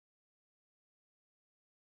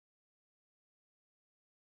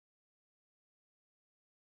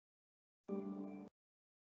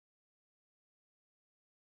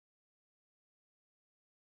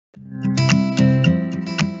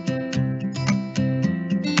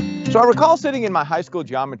So I recall sitting in my high school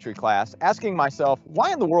geometry class asking myself,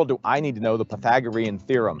 why in the world do I need to know the Pythagorean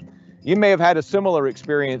theorem? You may have had a similar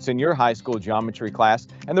experience in your high school geometry class,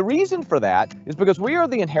 and the reason for that is because we are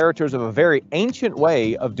the inheritors of a very ancient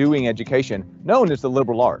way of doing education known as the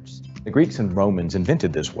liberal arts. The Greeks and Romans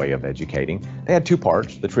invented this way of educating. They had two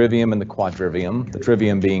parts, the trivium and the quadrivium, the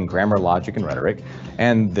trivium being grammar, logic, and rhetoric,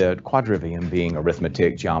 and the quadrivium being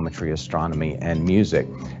arithmetic, geometry, astronomy, and music.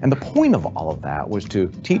 And the point of all of that was to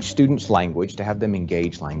teach students language, to have them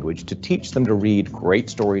engage language, to teach them to read great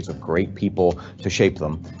stories of great people, to shape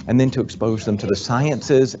them, and then to expose them to the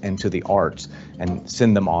sciences and to the arts and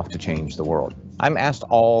send them off to change the world. I'm asked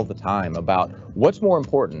all the time about what's more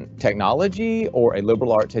important, technology or a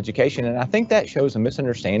liberal arts education, and I think that shows a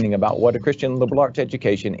misunderstanding about what a Christian liberal arts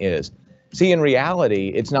education is. See, in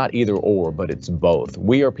reality, it's not either or, but it's both.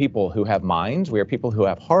 We are people who have minds, we are people who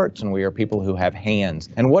have hearts, and we are people who have hands.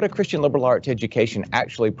 And what a Christian liberal arts education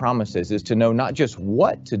actually promises is to know not just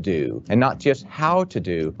what to do and not just how to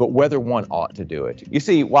do, but whether one ought to do it. You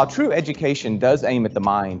see, while true education does aim at the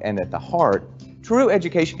mind and at the heart, true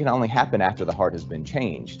education can only happen after the heart has been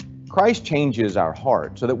changed. Christ changes our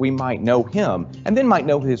heart so that we might know him and then might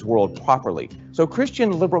know his world properly. So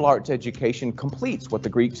Christian liberal arts education completes what the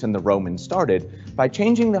Greeks and the Romans started by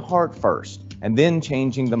changing the heart first and then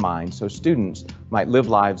changing the mind so students might live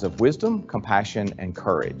lives of wisdom, compassion, and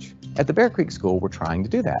courage. At the Bear Creek School, we're trying to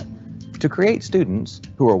do that, to create students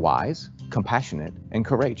who are wise, compassionate, and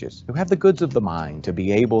courageous, who have the goods of the mind to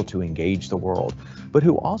be able to engage the world, but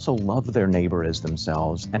who also love their neighbor as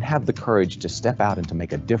themselves and have the courage to step out and to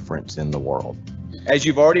make a difference in the world. As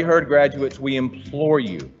you've already heard, graduates, we implore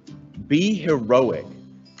you, be heroic,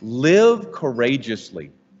 live courageously,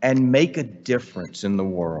 and make a difference in the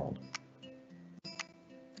world.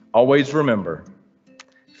 Always remember,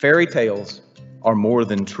 fairy tales are more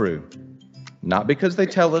than true, not because they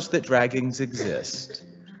tell us that dragons exist,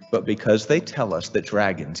 but because they tell us that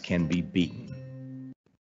dragons can be beaten.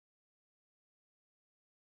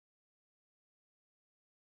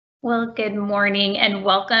 Well, good morning and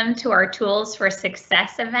welcome to our Tools for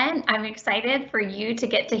Success event. I'm excited for you to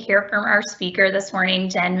get to hear from our speaker this morning,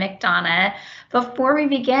 Jenn McDonough. Before we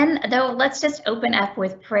begin, though, let's just open up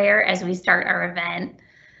with prayer as we start our event.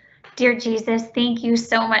 Dear Jesus, thank you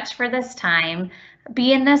so much for this time.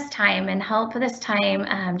 Be in this time and help this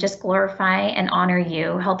time just glorify and honor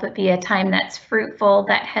you. Help it be a time that's fruitful,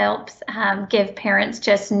 that helps give parents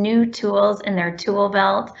just new tools in their tool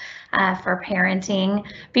belt for parenting.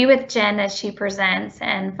 Be with Jenn as she presents.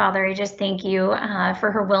 And Father, I just thank you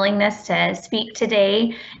for her willingness to speak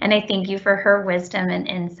today. And I thank you for her wisdom and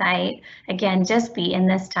insight. Again, just be in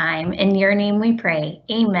this time. In your name we pray.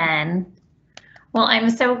 Amen. Well, I'm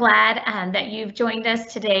so glad that you've joined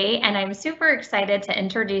us today, and I'm super excited to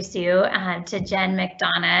introduce you to Jenn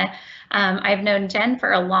McDonough. I've known Jenn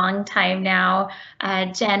for a long time now.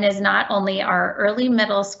 Jenn is not only our early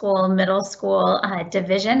middle school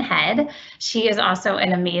division head, she is also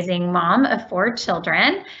an amazing mom of 4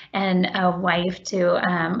 children and a wife to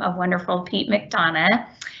a wonderful Pete McDonough.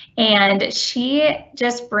 And she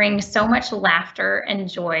just brings so much laughter and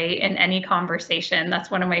joy in any conversation.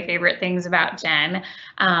 That's one of my favorite things about Jenn.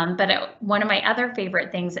 But one of my other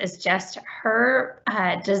favorite things is just her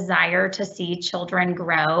desire to see children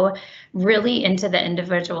grow really into the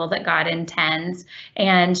individual that God intends.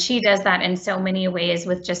 And she does that in so many ways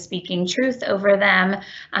with just speaking truth over them,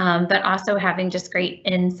 but also having just great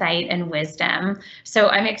insight and wisdom. So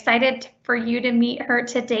I'm excited for you to meet her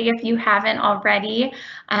today if you haven't already.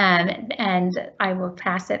 And I will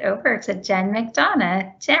pass it over to Jenn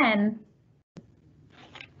McDonough. Jenn.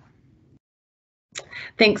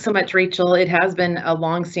 Thanks so much, Rachel. It has been a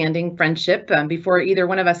long-standing friendship before either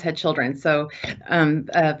one of us had children. So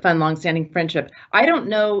a fun, long-standing friendship. I don't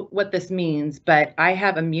know what this means, but I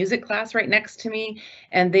have a music class right next to me,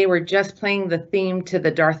 and they were just playing the theme to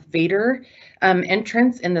the Darth Vader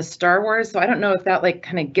entrance in the Star Wars. So I don't know if that like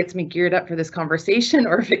kind of gets me geared up for this conversation,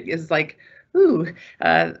 or if it is like, ooh,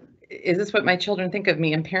 is this what my children think of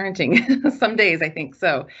me in parenting? Some days I think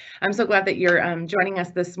so. I'm so glad that you're joining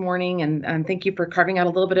us this morning, and thank you for carving out a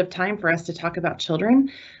little bit of time for us to talk about children,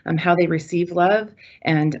 how they receive love,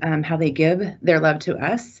 and how they give their love to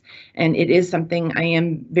us. And it is something I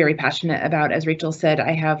am very passionate about. As Rachel said,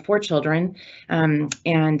 I have 4 children,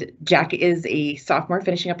 and Jack is a sophomore,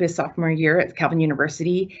 finishing up his sophomore year at Calvin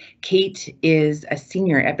University. Kate is a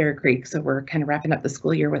senior at Bear Creek, so we're kind of wrapping up the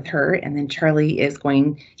school year with her. And then Charlie is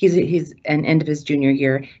he's he's an end of his junior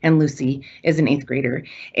year, and Lucy is an 8th grader.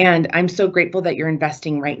 And I'm so grateful that you're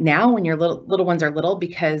investing right now when your little ones are little,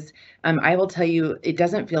 because I will tell you, it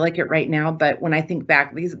doesn't feel like it right now, but when I think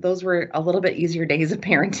back, those were a little bit easier days of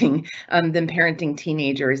parenting than parenting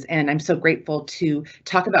teenagers. And I'm so grateful to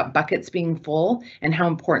talk about buckets being full and how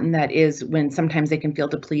important that is when sometimes they can feel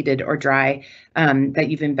depleted or dry, that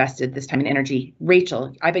you've invested this time and energy.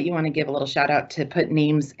 Rachel, I bet you want to give a little shout out to put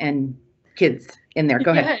names and kids in there.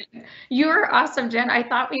 Go ahead. You are awesome, Jen. I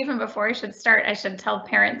thought even before I should start, I should tell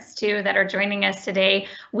parents too that are joining us today,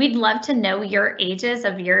 we'd love to know your ages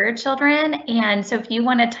of your children. And so if you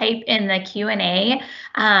want to type in the Q&A,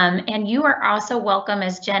 and you are also welcome,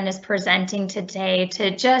 as Jen is presenting today,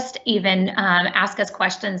 to just even ask us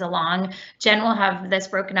questions along. Jen will have this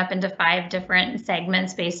broken up into 5 different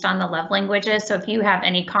segments based on the love languages. So if you have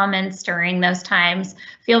any comments during those times,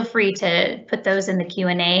 feel free to put those in the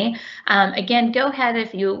Q&A. Again, go ahead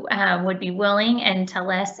if you would be willing and tell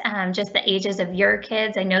us just the ages of your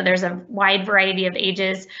kids. I know there's a wide variety of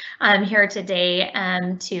ages here today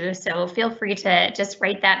too, so feel free to just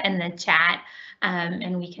write that in the chat,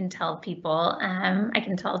 and we can tell people, I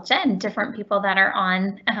can tell Jen, different people that are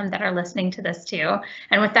on, that are listening to this too.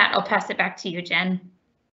 And with that, I'll pass it back to you, Jen.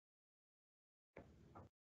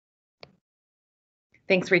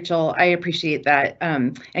 Thanks, Rachel. I appreciate that.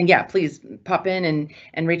 And yeah, please pop in,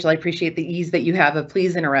 and Rachel, I appreciate the ease that you have of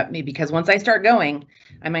please interrupt me, because once I start going,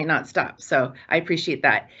 I might not stop. So I appreciate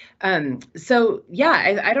that. So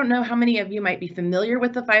yeah, I don't know how many of you might be familiar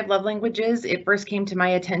with the 5 love languages. It first came to my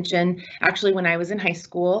attention actually when I was in high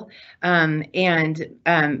school.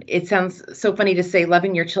 It sounds so funny to say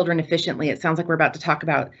loving your children efficiently. It sounds like we're about to talk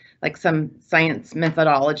about like some science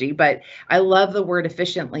methodology, but I love the word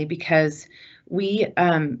efficiently because we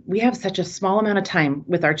have such a small amount of time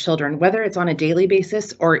with our children, whether it's on a daily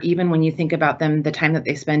basis or even when you think about them, the time that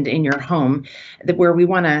they spend in your home, that where we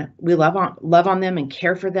love on them and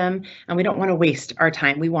care for them, and we don't want to waste our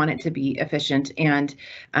time. We want it to be efficient, and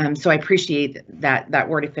so I appreciate that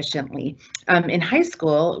word efficiently. In high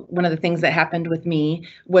school, one of the things that happened with me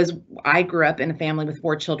was I grew up in a family with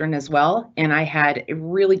 4 children as well, and I had a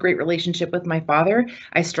really great relationship with my father.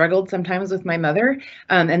 I struggled sometimes with my mother,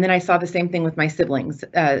 and then I saw the same thing with my siblings,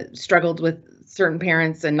 struggled with certain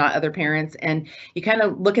parents and not other parents. And you kind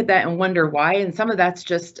of look at that and wonder why. And some of that's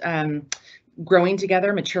just growing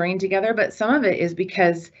together, maturing together. But some of it is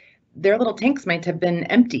because their little tanks might have been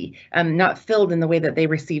empty, not filled in the way that they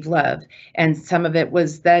receive love. And some of it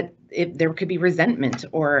was that there could be resentment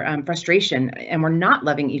or frustration, and we're not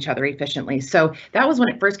loving each other efficiently. So that was when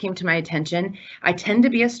it first came to my attention. I tend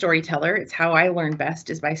to be a storyteller. It's how I learn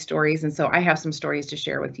best, is by stories. And so I have some stories to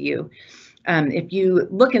share with you. If you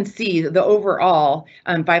look and see the overall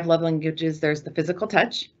 5 love languages, there's the physical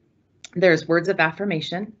touch, there's words of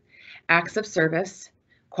affirmation, acts of service,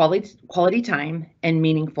 quality time, and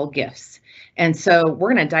meaningful gifts. And so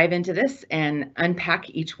we're going to dive into this and unpack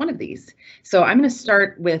each one of these. So I'm going to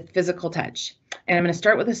start with physical touch. And I'm going to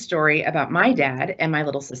start with a story about my dad and my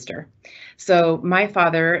little sister. So my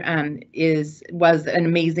father was an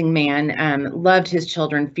amazing man, loved his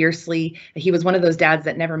children fiercely. He was one of those dads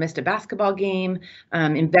that never missed a basketball game,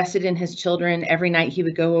 invested in his children. Every night he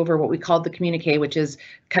would go over what we called the communique, which is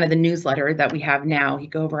kind of the newsletter that we have now.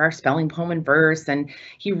 He'd go over our spelling, poem, and verse, and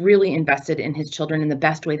he really invested in his children in the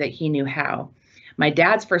best way that he knew how. My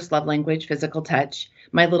dad's first love language, physical touch.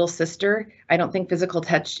 My little sister, I don't think physical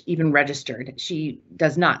touch even registered. She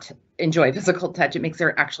does not enjoy physical touch. It makes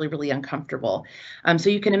her actually really uncomfortable. So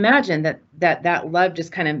you can imagine that love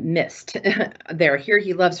just kind of missed there. Here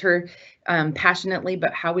he loves her passionately,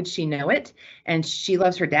 but how would she know it? And she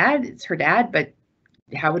loves her dad. It's her dad, but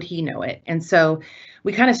how would he know it? And so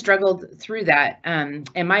we kind of struggled through that. And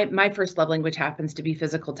my first love language happens to be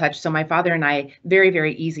physical touch. So my father and I, very,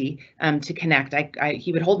 very easy to connect.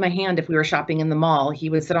 He would hold my hand if we were shopping in the mall. He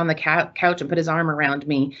would sit on the couch and put his arm around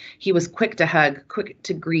me. He was quick to hug, quick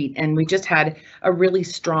to greet. And we just had a really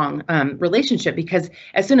strong relationship, because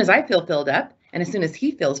as soon as I feel filled up, and as soon as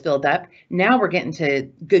he feels filled up, now we're getting to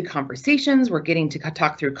good conversations. We're getting to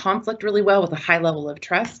talk through conflict really well with a high level of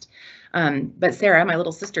trust. But Sarah, my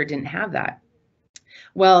little sister, didn't have that.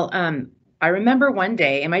 Well, I remember one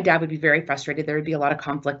day, and my dad would be very frustrated. There would be a lot of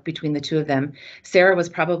conflict between the two of them. Sarah was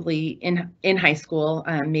probably in high school,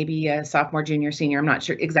 maybe a sophomore, junior, senior. I'm not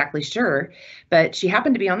exactly sure, but she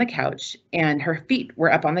happened to be on the couch, and her feet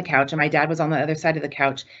were up on the couch, and my dad was on the other side of the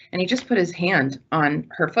couch, and he just put his hand on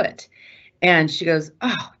her foot. And she goes,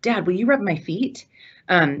 "Oh, Dad, will you rub my feet?"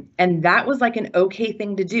 And that was like an okay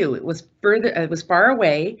thing to do. It was far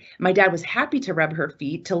away. My dad was happy to rub her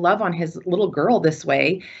feet, to love on his little girl this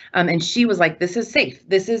way. And she was like, this is safe.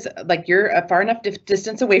 This is like, you're a far enough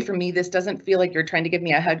distance away from me. This doesn't feel like you're trying to give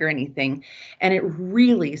me a hug or anything. And it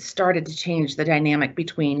really started to change the dynamic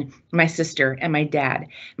between my sister and my dad.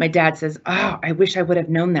 My dad says, oh, I wish I would have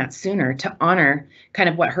known that sooner, to honor kind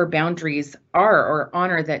of what her boundaries are, or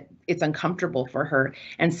honor that it's uncomfortable for her.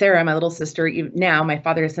 And Sarah, my little sister, now my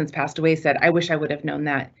father has since passed away, said, I wish I would have known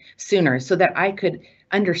that sooner, so that I could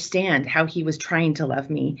understand how he was trying to love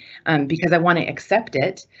me, because I want to accept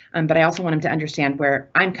it, but I also want him to understand where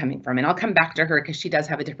I'm coming from. And I'll come back to her because she does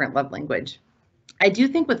have a different love language. I do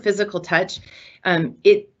think with physical touch,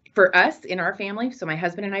 for us in our family, so my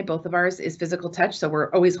husband and I, both of ours is physical touch. So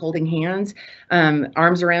we're always holding hands,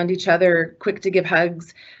 arms around each other, quick to give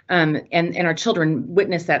hugs. And our children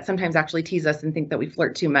witness that, sometimes actually tease us and think that we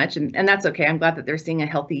flirt too much. And that's okay. I'm glad that they're seeing a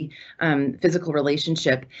healthy physical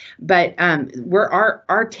relationship. But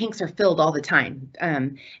our tanks are filled all the time.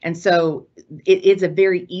 And so it's a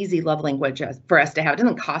very easy love language for us to have. It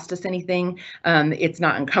doesn't cost us anything. It's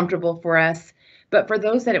not uncomfortable for us. But for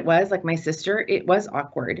those that it was, like my sister, it was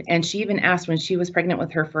awkward. And she even asked when she was pregnant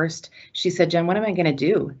with her first, she said, Jen, what am I going to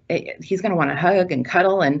do? He's going to want to hug and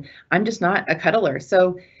cuddle, and I'm just not a cuddler.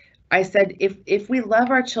 So I said, if we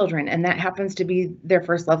love our children and that happens to be their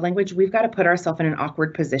first love language, we've got to put ourselves in an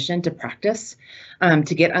awkward position to practice,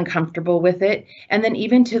 to get uncomfortable with it. And then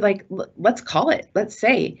even to like, let's call it, let's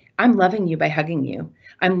say, I'm loving you by hugging you.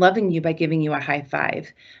 I'm loving you by giving you a high five,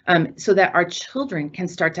 so that our children can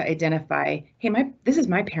start to identify, hey, this is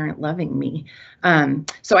my parent loving me.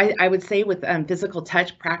 So I would say with physical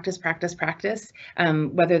touch, practice,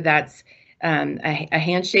 whether that's a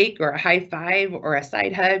handshake or a high five or a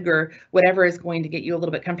side hug or whatever is going to get you a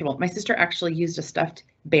little bit comfortable. My sister actually used a stuffed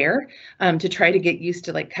bear to try to get used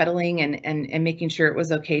to like cuddling and making sure it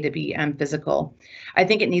was okay to be physical. I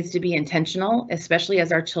think it needs to be intentional, especially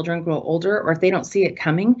as our children grow older, or if they don't see it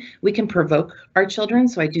coming, we can provoke our children.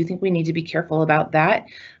 So I do think we need to be careful about that.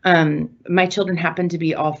 My children happen to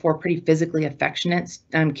be all four pretty physically affectionate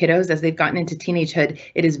kiddos. As they've gotten into teenagehood,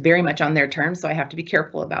 it is very much on their terms. So I have to be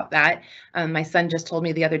careful about that. My son just told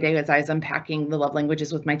me the other day as I was unpacking the love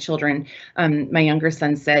languages with my children, my younger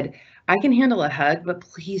son said, I can handle a hug, but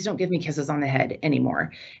please don't give me kisses on the head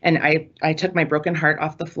anymore. And I took my broken heart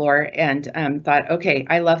off the floor and thought, okay,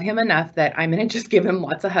 I love him enough that I'm going to just give him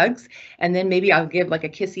lots of hugs. And then maybe I'll give like a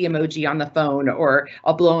kissy emoji on the phone, or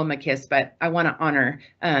I'll blow him a kiss, but I want to honor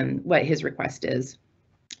what his request is.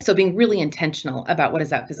 So being really intentional about what does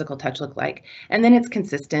that physical touch look like? And then it's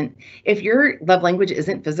consistent. If your love language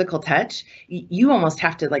isn't physical touch, you almost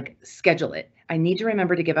have to like schedule it. I need to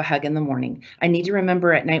remember to give a hug in the morning. I need to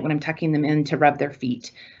remember at night when I'm tucking them in to rub their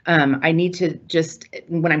feet. I need to just,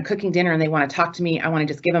 when I'm cooking dinner and they want to talk to me, I want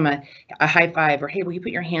to just give them a high five, or, hey, will you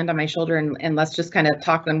put your hand on my shoulder and let's just kind of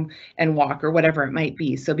talk and walk, or whatever it might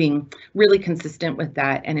be. So being really consistent with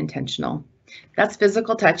that and intentional. That's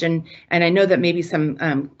physical touch. And I know that maybe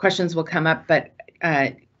some questions will come up, but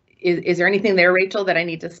is there anything there, Rachel, that I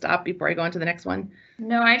need to stop before I go on to the next one?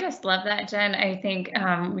 No, I just love that, Jen. I think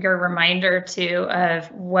your reminder too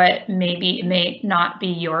of what maybe may not be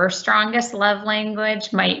your strongest love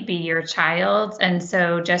language might be your child's. And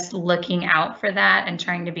so just looking out for that and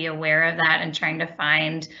trying to be aware of that and trying to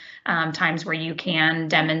find times where you can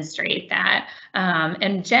demonstrate that.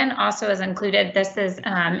 And Jen also has included, this is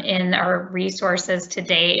in our resources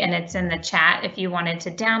today, and it's in the chat if you wanted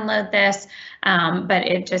to download this, but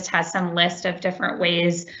it just has some list of different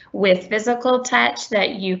ways with physical touch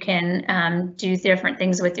that you can do different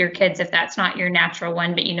things with your kids if that's not your natural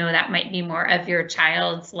one, but you know that might be more of your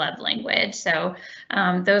child's love language. So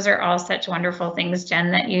those are all such wonderful things,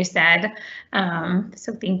 Jen, that you said.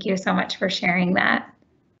 So thank you so much for sharing that.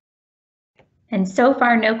 And so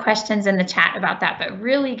far, no questions in the chat about that, but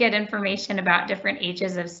really good information about different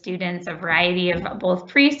ages of students, a variety of both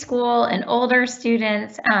preschool and older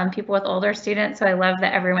students, people with older students. So I love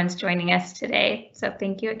that everyone's joining us today. So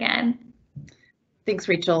thank you again. Thanks,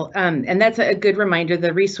 Rachel. And that's a good reminder.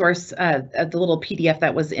 The resource, the little PDF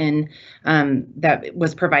that was in, that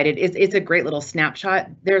was provided, it's a great little snapshot.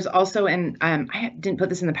 There's also, and I didn't put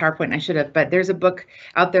this in the PowerPoint, and I should have, but there's a book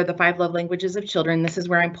out there, The 5 Love Languages of Children. This is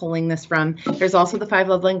where I'm pulling this from. There's also The 5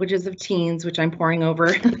 Love Languages of Teens, which I'm poring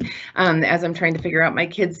over as I'm trying to figure out my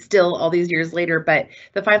kids still all these years later. But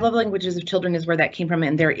The 5 Love Languages of Children is where that came from.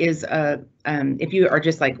 And there is a, if you are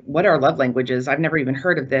just like, what are love languages? I've never even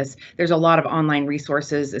heard of this. There's a lot of online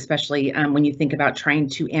resources, especially when you think about trying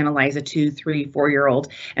to analyze a 2, 3, 4-year-old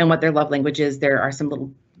and what their love language is. There are some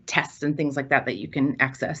little tests and things like that that you can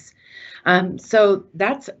access. So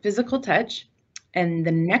that's physical touch. And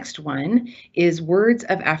the next one is words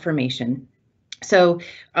of affirmation. So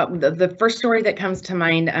the first story that comes to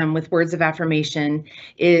mind with words of affirmation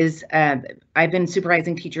is I've been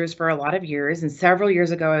supervising teachers for a lot of years, and several years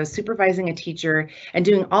ago I was supervising a teacher and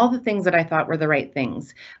doing all the things that I thought were the right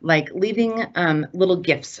things, like leaving little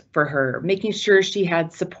gifts for her, making sure she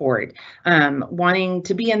had support, wanting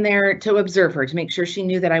to be in there to observe her, to make sure she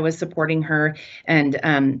knew that I was supporting her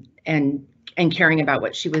and caring about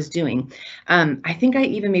what she was doing. I think I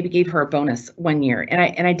even maybe gave her a bonus one year,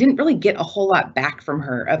 and I didn't really get a whole lot back from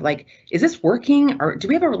her of like, is this working, or do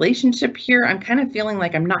we have a relationship here? I'm kind of feeling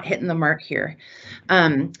like I'm not hitting the mark here.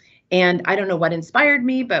 And I don't know what inspired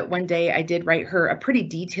me, but one day I did write her a pretty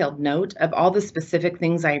detailed note of all the specific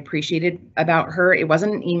things I appreciated about her. It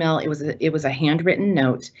wasn't an email, it was a handwritten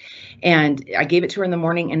note. And I gave it to her in the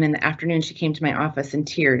morning, and in the afternoon she came to my office in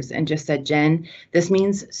tears and just said, Jen, this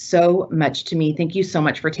means so much to me. Thank you so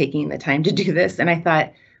much for taking the time to do this. And I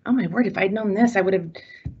thought, oh my word, if I'd known this, I would have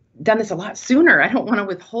done this a lot sooner. I don't want to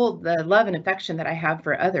withhold the love and affection that I have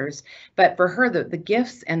for others, but for her, the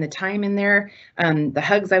gifts and the time in there, the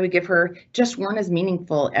hugs I would give her just weren't as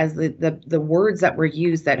meaningful as the words that were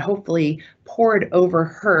used that hopefully poured over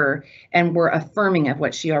her and were affirming of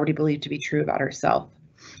what she already believed to be true about herself.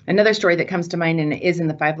 Another story that comes to mind and is in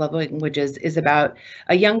the 5 love languages is about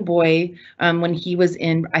a young boy when he was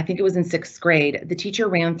in, I think it was in 6th grade. The teacher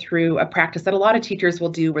ran through a practice that a lot of teachers will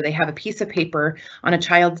do where they have a piece of paper on a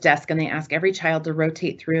child's desk and they ask every child to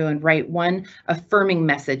rotate through and write one affirming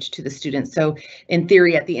message to the students. So in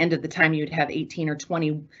theory, at the end of the time, you'd have 18 or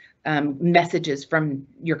 20 messages from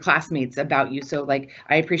your classmates about you. So like,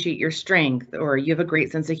 I appreciate your strength, or you have a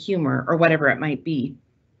great sense of humor, or whatever it might be.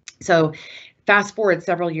 So fast forward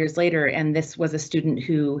several years later, and this was a student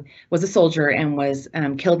who was a soldier and was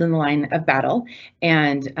killed in the line of battle.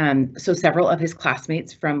 And so several of his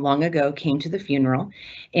classmates from long ago came to the funeral.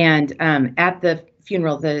 And at the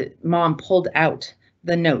funeral, the mom pulled out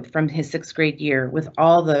the note from his 6th grade year with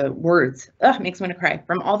all the words, makes me want to cry,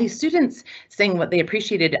 from all these students saying what they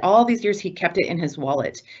appreciated. All these years he kept it in his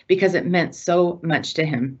wallet because it meant so much to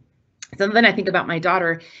him. So then I think about my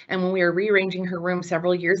daughter, and when we were rearranging her room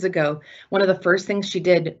several years ago, one of the first things she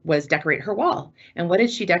did was decorate her wall. And what did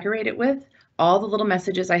she decorate it with? All the little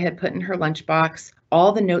messages I had put in her lunchbox,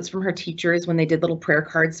 all the notes from her teachers when they did little prayer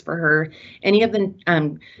cards for her, any of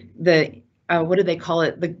the what do they call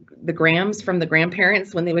it? The grams from the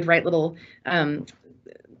grandparents when they would write little,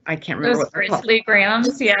 I can't remember those what they're called. grizzly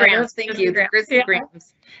grams. Yeah, grams, thank you, grizzly yeah.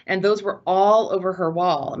 grams. And those were all over her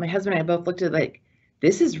wall. And my husband and I both looked at it like,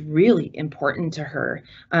 this is really important to her,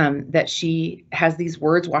 that she has these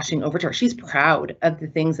words washing over to her. She's proud of the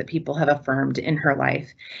things that people have affirmed in her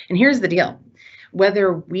life. And here's the deal.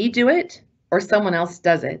 Whether we do it or someone else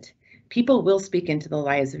does it, people will speak into the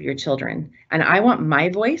lives of your children. And I want my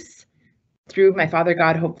voice, through my Father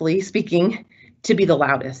God, hopefully speaking, to be the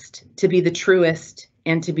loudest, to be the truest,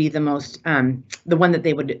 and to be the most, the one that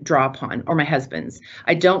they would draw upon, or my husband's.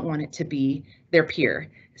 I don't want it to be their peer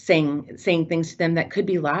saying things to them that could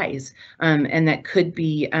be lies, and that could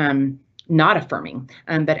be not affirming,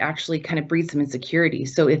 but actually kind of breeds some insecurity.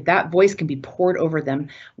 So if that voice can be poured over them,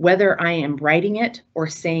 whether I am writing it or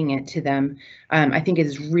saying it to them, I think it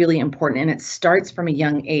is really important. And it starts from a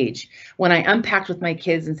young age. When I unpacked with my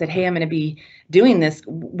kids and said, hey, I'm going to be doing this,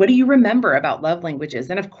 what do you remember about love languages?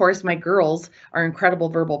 And of course, my girls are incredible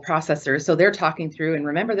verbal processors. So they're talking through and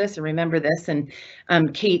remember this and remember this. And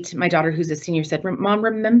Kate, my daughter, who's a senior, said, Mom,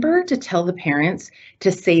 remember to tell the parents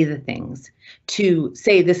to say the things, to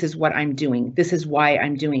say, this is what I'm doing. This is why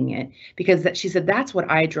I'm doing it. Because she said, that's what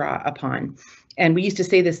I draw upon. And we used to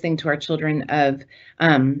say this thing to our children of,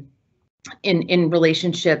 in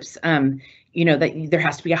relationships, that there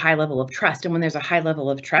has to be a high level of trust. And when there's a high level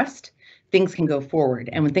of trust, things can go forward.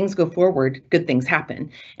 And when things go forward, good things happen.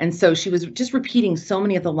 And so she was just repeating so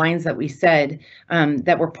many of the lines that we said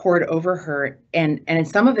that were poured over her. And in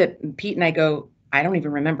some of it, Pete and I go, I don't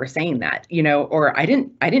even remember saying that, or I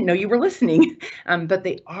didn't know you were listening, but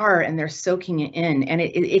they are, and they're soaking it in. And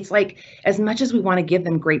it's like, as much as we want to give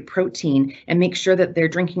them great protein and make sure that they're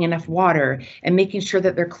drinking enough water and making sure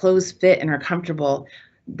that their clothes fit and are comfortable,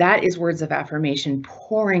 that is words of affirmation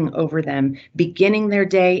pouring over them, beginning their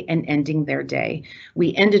day and ending their day.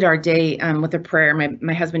 We ended our day with a prayer.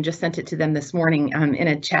 My husband just sent it to them this morning in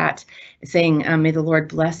a chat saying, may the Lord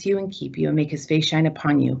bless you and keep you and make his face shine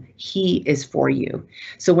upon you. He is for you.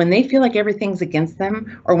 So when they feel like everything's against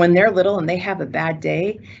them, or when they're little and they have a bad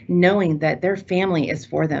day, knowing that their family is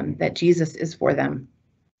for them, that Jesus is for them.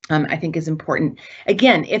 I think is important.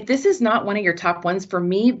 Again, if this is not one of your top ones for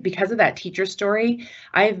me, because of that teacher story,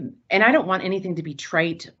 I don't want anything to be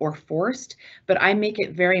trite or forced, but I make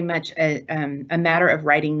it very much a matter of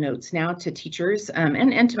writing notes now to teachers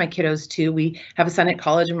and to my kiddos too. We have a son at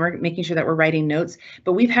college and we're making sure that we're writing notes,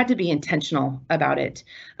 but we've had to be intentional about it.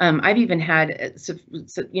 I've even had,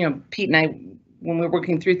 Pete and I, when we're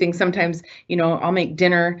working through things, sometimes, I'll make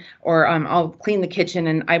dinner or I'll clean the kitchen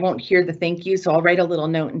and I won't hear the thank you. So I'll write a little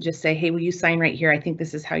note and just say, hey, will you sign right here? I think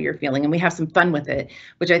this is how you're feeling. And we have some fun with it,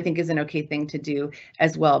 which I think is an okay thing to do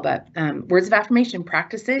as well. But words of affirmation,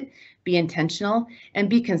 practice it, be intentional and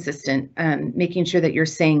be consistent, making sure that you're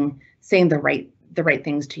saying the right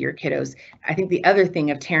things to your kiddos. I think the other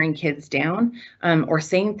thing of tearing kids down or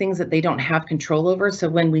saying things that they don't have control over. So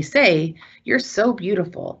when we say, you're so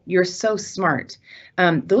beautiful, you're so smart,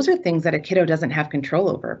 those are things that a kiddo doesn't have control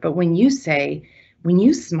over. But when you say, when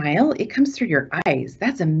you smile, it comes through your eyes.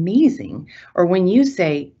 That's amazing. Or when you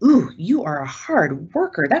say, ooh, you are a hard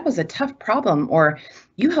worker. That was a tough problem. Or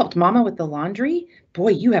you helped mama with the laundry. Boy,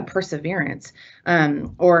 you have perseverance.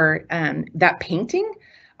 Or that painting,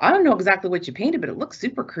 I don't know exactly what you painted, but it looks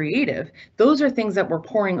super creative. Those are things that we're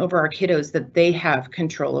pouring over our kiddos that they have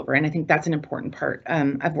control over. And I think that's an important part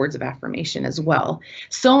of words of affirmation as well.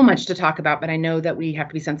 So much to talk about, but I know that we have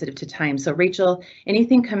to be sensitive to time. So Rachel,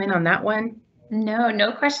 anything come in on that one?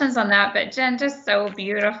 No questions on that, but Jenn, just so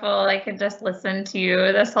beautiful. I could just listen to you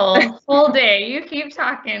this whole day. You keep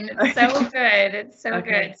talking. It's so good. It's so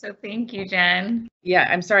good. So thank you, Jenn. Yeah,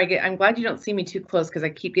 I'm sorry. I'm glad you don't see me too close because I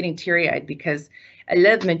keep getting teary-eyed because I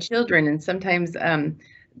love my children and sometimes,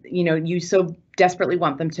 you so desperately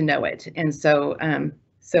want them to know it. And so,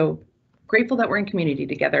 so grateful that we're in community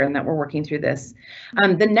together and that we're working through this.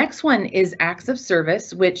 The next one is acts of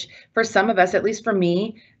service, which for some of us, at least for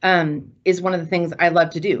me, is one of the things I love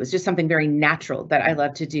to do. It's just something very natural that I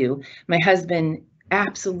love to do. My husband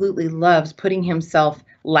absolutely loves putting himself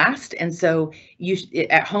last. And so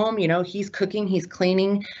at home, he's cooking, he's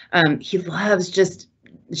cleaning. He loves just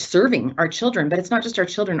serving our children, but it's not just our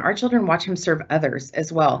children. Our children watch him serve others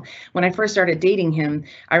as well. When I first started dating him,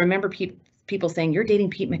 I remember people saying, you're dating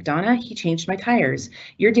Pete McDonough? He changed my tires.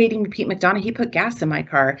 You're dating Pete McDonough? He put gas in my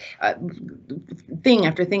car. Thing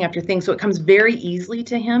after thing after thing. So it comes very easily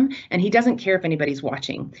to him and he doesn't care if anybody's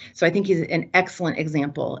watching. So I think he's an excellent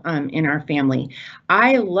example in our family.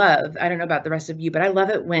 I don't know about the rest of you, but I love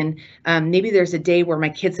it when maybe there's a day where my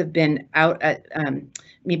kids have been out at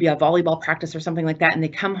maybe a volleyball practice or something like that, and they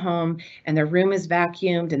come home and their room is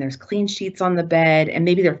vacuumed and there's clean sheets on the bed and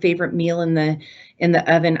maybe their favorite meal in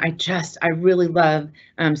the oven. I really love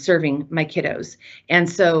serving my kiddos. And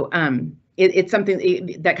so it's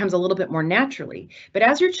something that comes a little bit more naturally. But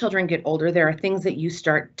as your children get older, there are things that you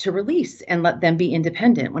start to release and let them be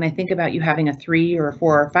independent. When I think about you having a 3 or a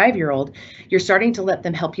 4 or 5-year-old, you're starting to let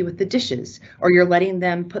them help you with the dishes, or you're letting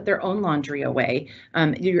them put their own laundry away.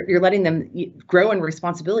 You're letting them grow in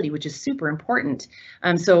responsibility, which is super important.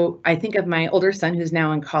 So I think of my older son who's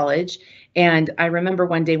now in college. And I remember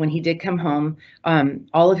one day when he did come home,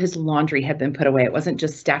 all of his laundry had been put away. It wasn't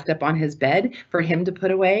just stacked up on his bed for him to put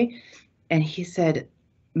away. And he said,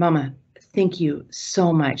 Mama, thank you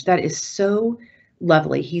so much. That is so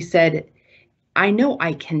lovely. He said, I know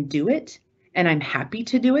I can do it and I'm happy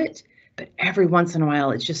to do it, but every once in a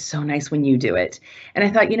while, it's just so nice when you do it. And I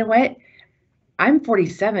thought, you know what? I'm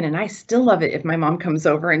 47 and I still love it if my mom comes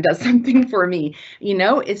over and does something for me.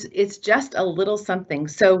 It's just a little something.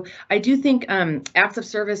 So I do think acts of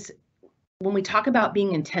service, when we talk about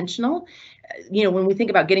being intentional, when we think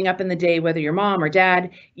about getting up in the day, whether you're mom or dad,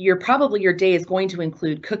 your day is going to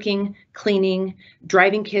include cooking, cleaning,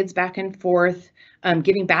 driving kids back and forth,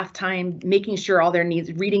 giving bath time, making sure all their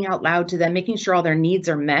needs, reading out loud to them, making sure all their needs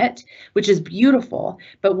are met, which is beautiful.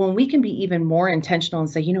 But when we can be even more intentional and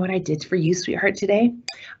say, you know what I did for you, sweetheart, today?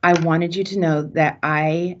 I wanted you to know that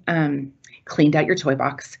I cleaned out your toy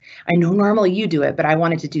box. I know normally you do it, but I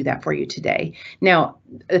wanted to do that for you today. Now,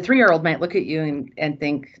 a 3-year-old might look at you and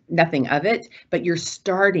think nothing of it, but you're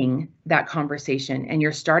starting that conversation and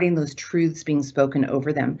you're starting those truths being spoken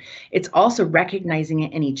over them. It's also recognizing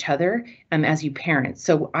it in each other as you parent.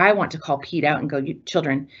 So I want to call Pete out and go,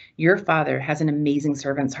 children, your father has an amazing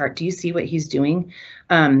servant's heart. Do you see what he's doing?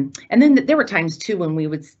 And then there were times too when we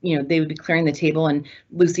would, they would be clearing the table and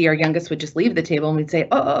Lucy, our youngest, would just leave the table and we'd say,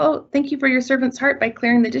 oh, thank you for your servant's heart by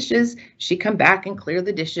clearing the dishes. She'd come back and clear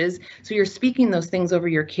the dishes. So you're speaking those things over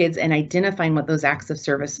your kids and identifying what those acts of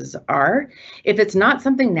services are. If it's not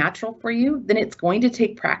something natural for you, then it's going to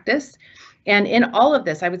take practice. And in all of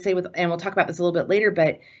this, I would say and we'll talk about this a little bit later,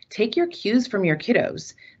 but take your cues from your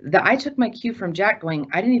kiddos. I took my cue from Jack going,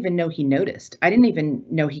 I didn't even know he noticed. I didn't even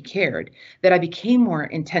know he cared, that I became more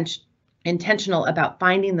intentional about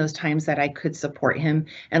finding those times that I could support him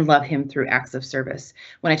and love him through acts of service.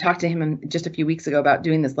 When I talked to him just a few weeks ago about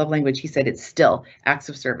doing this love language, he said, it's still acts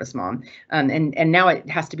of service, Mom. And now it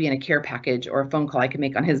has to be in a care package or a phone call I can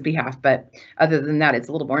make on his behalf. But other than that, it's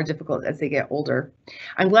a little more difficult as they get older.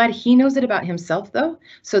 I'm glad he knows it about himself, though,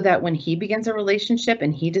 so that when he begins a relationship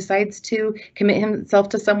and he decides to commit himself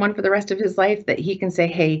to someone for the rest of his life, that he can say,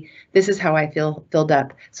 hey, this is how I feel filled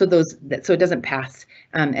up. So it doesn't pass.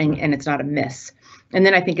 And it's not a miss. And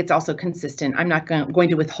then I think it's also consistent. I'm not going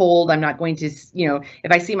to withhold. I'm not going to,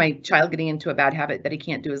 if I see my child getting into a bad habit that he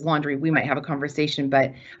can't do his laundry, we might have a conversation,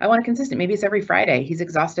 but I want it consistent. Maybe it's every Friday. He's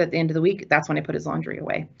exhausted at the end of the week. That's when I put his laundry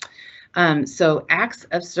away. So acts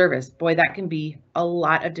of service, boy, that can be a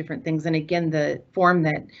lot of different things. And again, the form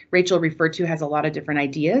that Rachel referred to has a lot of different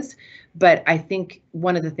ideas. But I think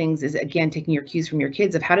one of the things is, again, taking your cues from your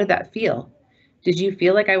kids of how did that feel? Did you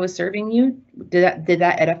feel like I was serving you? Did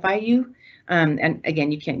that edify you? And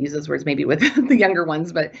again, you can't use those words maybe with the younger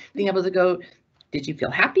ones, but being able to go, did you feel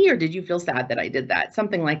happy or did you feel sad that I did that?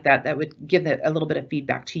 Something like that, that would give a little bit of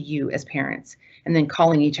feedback to you as parents, and then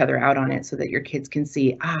calling each other out on it so that your kids can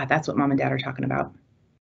see, that's what Mom and Dad are talking about.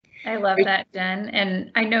 I love that, Jen.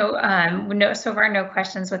 And I know, so far no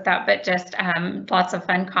questions with that, but just lots of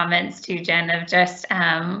fun comments too, Jen, of just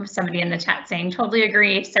somebody in the chat saying, totally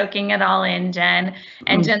agree, soaking it all in, Jen.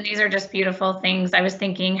 And Jen, these are just beautiful things. I was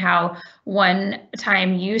thinking how one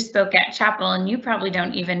time you spoke at chapel, and you probably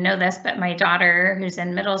don't even know this, but my daughter who's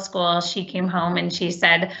in middle school, she came home and she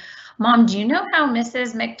said, Mom, do you know how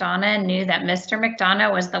Mrs. McDonough knew that Mr.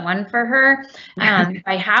 McDonough was the one for her?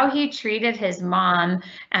 By how he treated his mom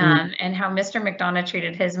and how Mr. McDonough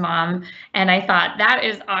treated his mom. And I thought that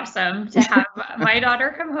is awesome to have my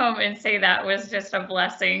daughter come home and say that was just a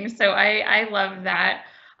blessing. So I love that.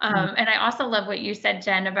 And I also love what you said,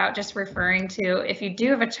 Jen, about just referring to, if you do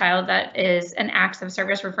have a child that is an acts of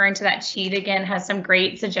service, referring to that sheet again, has some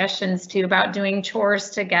great suggestions too about doing chores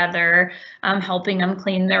together, helping them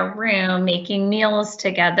clean their room, making meals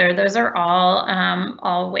together. Those are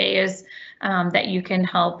all ways that you can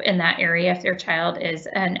help in that area if your child is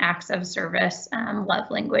an acts of service. Love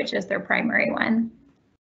language is their primary one.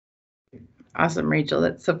 Awesome, Rachel.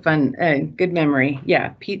 That's so fun. Good memory.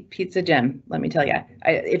 Yeah, pizza gem. Let me tell you,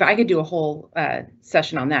 if I could do a whole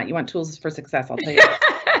session on that. You want tools for success? I'll tell you.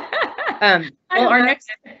 Well,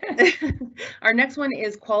 our next one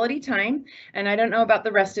is quality time. And I don't know about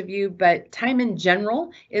the rest of you, but time in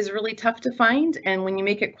general is really tough to find. And when you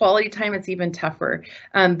make it quality time, it's even tougher.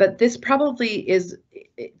 But this probably is,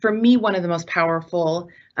 for me, one of the most powerful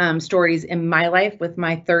stories in my life with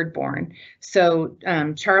my third born. So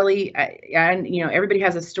Charlie, and everybody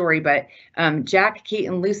has a story, but Jack, Kate,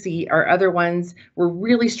 and Lucy, our other ones, were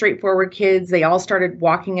really straightforward kids. They all started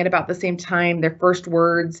walking at about the same time, their first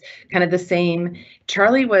words kind of the same.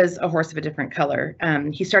 Charlie was a horse of a different color.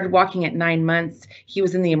 He started walking at 9 months. He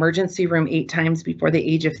was in the emergency room 8 times before the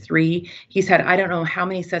age of 3. He's had, I don't know how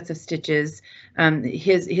many sets of stitches.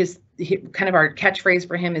 His kind of our catchphrase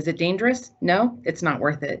for him, is it dangerous? No, it's not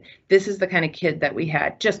worth it. This is the kind of kid that we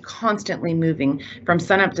had, just constantly moving from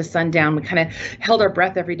sunup to sundown. We kind of held our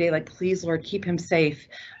breath every day, like, please, Lord, keep him safe.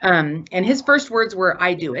 And his first words were,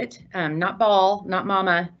 I do it. Not ball, not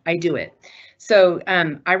mama, I do it. So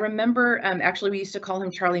I remember, actually, we used to call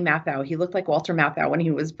him Charlie Mathau. He looked like Walter Mathau when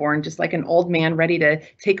he was born, just like an old man ready to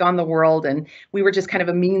take on the world. And we were just kind of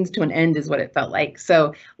a means to an end is what it felt like.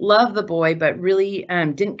 So love the boy, but really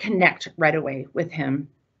didn't connect right away with him.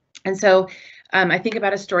 And so I think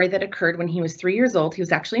about a story that occurred when he was 3 years old. He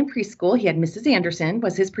was actually in preschool. He had Mrs. Anderson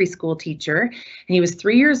was his preschool teacher, and he was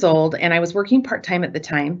 3 years old, and I was working part-time at the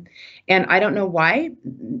time. And I don't know why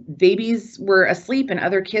babies were asleep and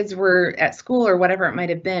other kids were at school or whatever it might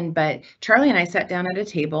have been, but Charlie and I sat down at a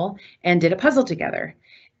table and did a puzzle together.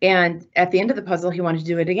 And at the end of the puzzle, he wanted to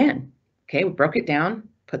do it again. Okay, we broke it down,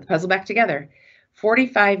 put the puzzle back together.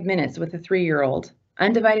 45 minutes with a 3-year-old,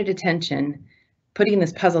 undivided attention, putting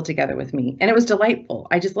this puzzle together with me. And it was delightful.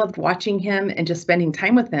 I just loved watching him and just spending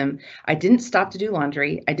time with him. I didn't stop to do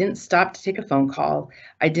laundry. I didn't stop to take a phone call.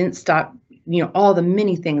 I didn't stop, all the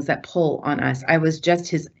many things that pull on us. I was just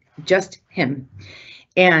him.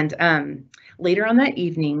 And later on that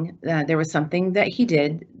evening, there was something that he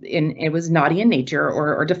did, and it was naughty in nature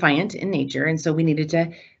or defiant in nature. And so we needed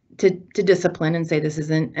to discipline and say, this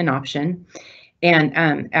isn't an option.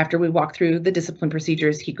 And after we walked through the discipline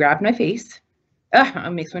procedures, he grabbed my face.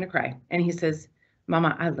 It makes me want to cry. And he says,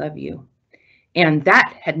 Mama, I love you. And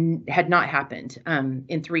that had not happened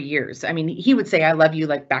in 3 years. I mean, he would say, I love you,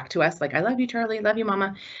 like back to us, like, I love you, Charlie, love you,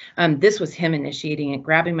 Mama. This was him initiating it,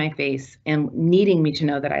 grabbing my face and needing me to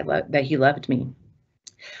know that he loved me.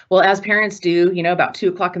 Well, as parents do, about 2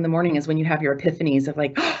 o'clock in the morning is when you have your epiphanies of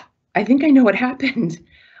like, oh, I think I know what happened.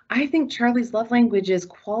 I think Charlie's love language is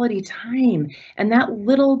quality time. And that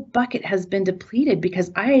little bucket has been depleted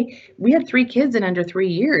because we had 3 kids in under 3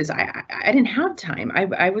 years. I didn't have time.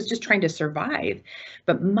 I was just trying to survive.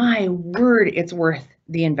 But my word, it's worth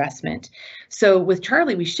the investment. So with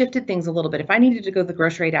Charlie, we shifted things a little bit. If I needed to go to the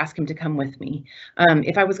grocery, I'd ask him to come with me.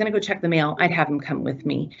 If I was going to go check the mail, I'd have him come with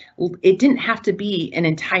me. It didn't have to be an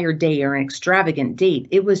entire day or an extravagant date.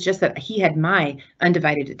 It was just that he had my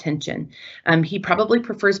undivided attention. He probably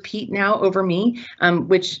prefers Pete now over me,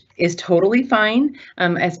 which is totally fine.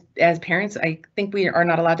 As parents, I think we are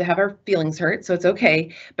not allowed to have our feelings hurt, so it's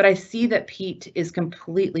okay. But I see that Pete is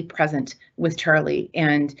completely present with Charlie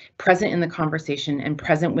and present in the conversation and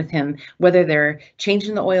present with him, whether they're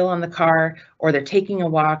changing the oil on the car or they're taking a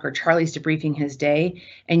walk or Charlie's debriefing his day.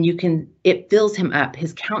 And it fills him up.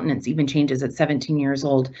 His countenance even changes at 17 years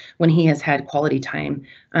old when he has had quality time.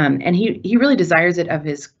 And he really desires it of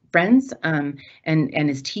his friends and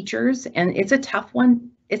his teachers. And it's a tough one.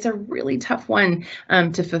 It's a really tough one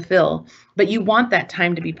to fulfill, but you want that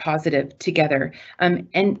time to be positive together.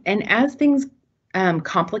 And as things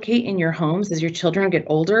complicate in your homes, as your children get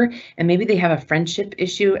older, and maybe they have a friendship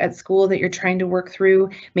issue at school that you're trying to work through,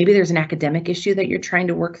 maybe there's an academic issue that you're trying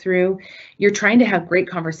to work through, you're trying to have great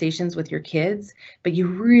conversations with your kids, but you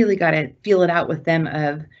really got to feel it out with them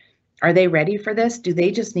of, are they ready for this? Do they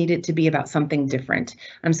just need it to be about something different?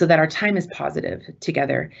 So that our time is positive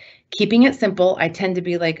together. Keeping it simple, I tend to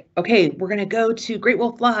be like, okay, we're going to go to Great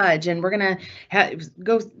Wolf Lodge and we're going to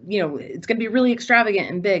go, it's going to be really extravagant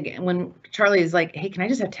and big. And when Charlie is like, hey, can I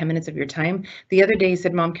just have 10 minutes of your time? The other day he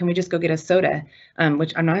said, Mom, can we just go get a soda?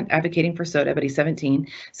 Which I'm not advocating for soda, but he's 17.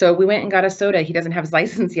 So we went and got a soda. He doesn't have his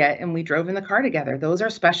license yet. And we drove in the car together. Those are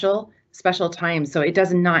special times. So it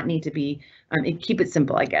does not need to be, keep it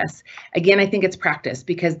simple, I guess. Again, I think it's practice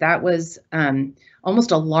because that was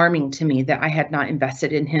almost alarming to me that I had not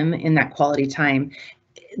invested in him in that quality time.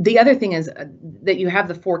 The other thing is that you have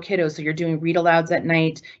the 4 kiddos, so you're doing read alouds at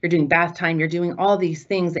night, you're doing bath time, you're doing all these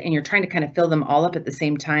things, and you're trying to kind of fill them all up at the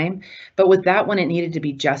same time. But with that one, it needed to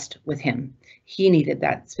be just with him. He needed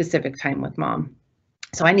that specific time with Mom.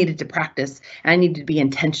 So I needed to practice and I needed to be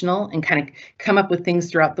intentional and kind of come up with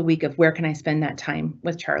things throughout the week of where can I spend that time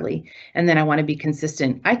with Charlie? And then I want to be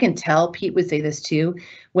consistent. I can tell, Pete would say this too,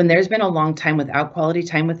 when there's been a long time without quality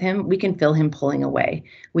time with him, we can feel him pulling away.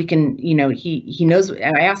 We can, he knows,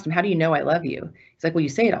 and I asked him, how do you know I love you? He's like, well, you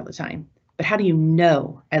say it all the time. But how do you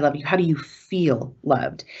know I love you? How do you feel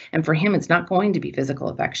loved? And for him, it's not going to be physical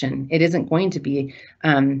affection. It isn't going to be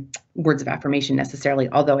words of affirmation necessarily,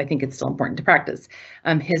 although I think it's still important to practice.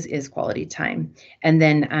 His is quality time. And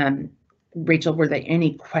then, Rachel, were there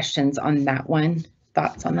any questions on that one?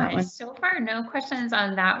 Thoughts on that one? So far, no questions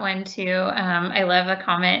on that one too. I love a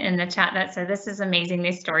comment in the chat that said, this is amazing.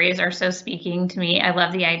 These stories are so speaking to me. I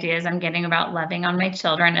love the ideas I'm getting about loving on my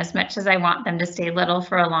children as much as I want them to stay little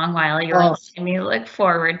for a long while. You're making me look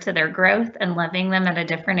forward to their growth and loving them at a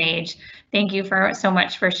different age. Thank you so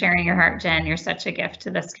much for sharing your heart, Jen. You're such a gift to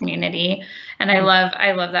this community. And I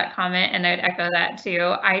love that comment, and I'd echo that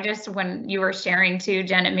too. When you were sharing too,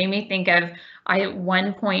 Jen, it made me think of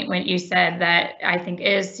one point when you said that I think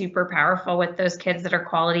is super powerful with those kids that are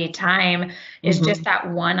quality time is just that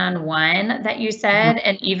one-on-one that you said.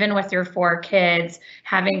 And even with your 4 kids,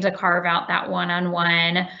 having to carve out that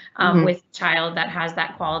one-on-one with a child that has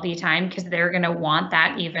that quality time, because they're going to want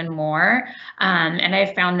that even more. And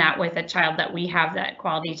I found that with a child that we have that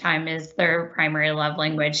quality time is their primary love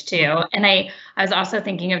language too. And I was also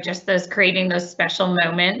thinking of just creating those special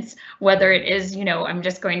moments, whether it is, I'm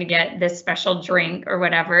just going to get this special drink or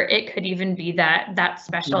whatever. It could even be that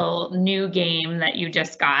special new game that you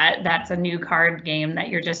just got. That's a new card game that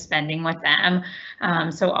you're just spending with them.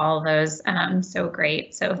 So all of those, so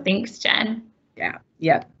great. So thanks, Jen.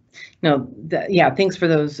 Yeah. No, thanks for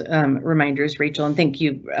those reminders, Rachel, and thank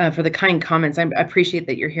you for the kind comments. I appreciate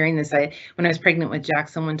that you're hearing this. When I was pregnant with Jack,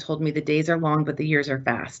 someone told me the days are long, but the years are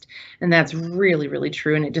fast, and that's really, really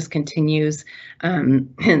true. And it just continues.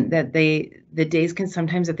 That the days can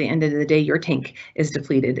sometimes, at the end of the day, your tank is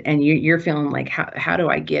depleted, and you're feeling like, how do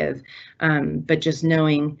I give? But just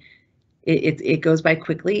knowing it goes by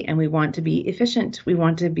quickly, and we want to be efficient. We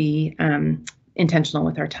want to be intentional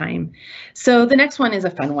with our time. So the next one is a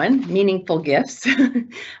fun one, meaningful gifts.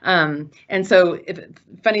 And so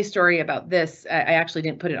funny story about this, I actually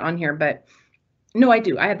didn't put it on here, but No, I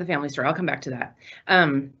do. I have the family story. I'll come back to that.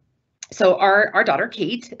 So our daughter,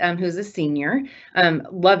 Kate, who's a senior,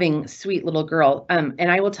 loving, sweet little girl.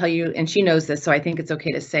 And I will tell you, and she knows this, so I think it's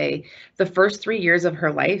okay to say, the first 3 years of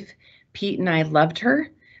her life, Pete and I loved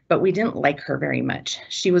her, but we didn't like her very much.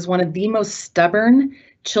 She was one of the most stubborn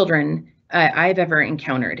children I've ever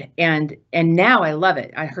encountered. And now I love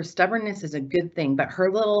it. Her stubbornness is a good thing, but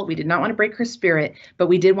we did not want to break her spirit, but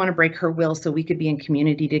we did want to break her will so we could be in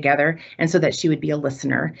community together and so that she would be a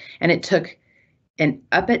listener. And it took an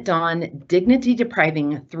up at dawn, dignity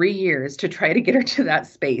depriving 3 years to try to get her to that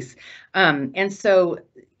space.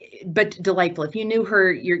 But delightful. If you knew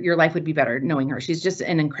her, your life would be better knowing her. She's just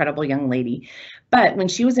an incredible young lady. But when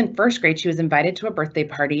she was in first grade, she was invited to a birthday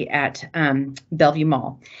party at Bellevue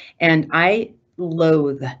Mall. And I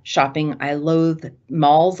loathe shopping. I loathe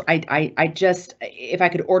malls. I just, if I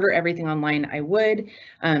could order everything online, I would.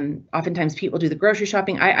 Oftentimes people do the grocery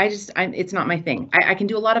shopping. It's not my thing. I can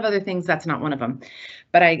do a lot of other things. That's not one of them.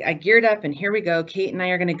 But I geared up and here we go. Kate and I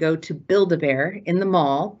are going to go to Build-A-Bear in the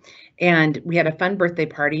mall. And we had a fun birthday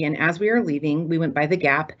party. And as we were leaving, we went by the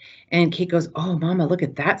Gap and Kate goes, "Oh, Mama, look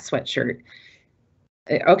at that sweatshirt."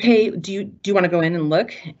 Okay, do you want to go in and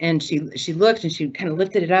look? And she looked and she kind of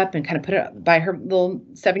lifted it up and kind of put it by her little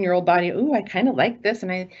 7-year-old body. "Ooh, I kind of like this."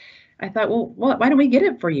 And I thought, well, why don't we get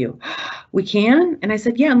it for you? "We can?" And I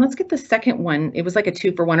said, "Yeah, and let's get the second one." It was like a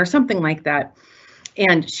 2-for-1 or something like that.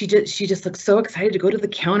 And she just looked so excited to go to the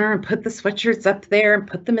counter and put the sweatshirts up there and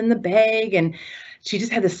put them in the bag. And she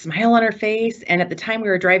just had this smile on her face. And at the time we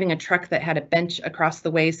were driving a truck that had a bench across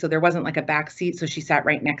the way, so there wasn't like a back seat. So she sat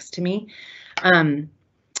right next to me.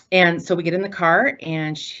 And so we get in the car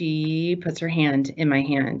and she puts her hand in my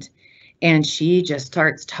hand and she just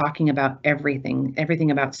starts talking about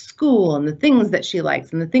everything about school and the things that she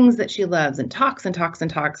likes and the things that she loves and talks and talks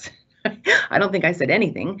and talks. I don't think I said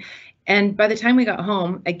anything. And by the time we got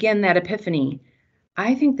home, again, that epiphany,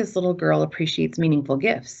 I think this little girl appreciates meaningful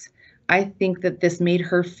gifts. I think that this made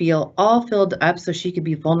her feel all filled up so she could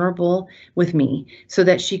be vulnerable with me, so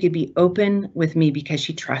that she could be open with me because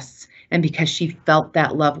she trusts and because she felt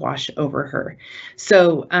that love wash over her.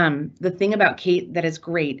 So the thing about Kate that is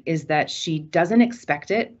great is that she doesn't expect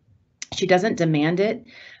it. She doesn't demand it.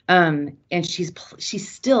 And she's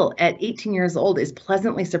still at 18 years old is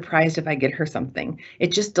pleasantly surprised if I get her something.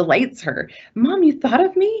 It just delights her. "Mom, you thought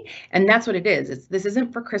of me?" And that's what it is. This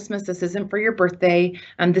isn't for Christmas. This isn't for your birthday.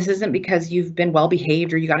 This isn't because you've been well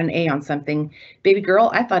behaved or you got an A on something. "Baby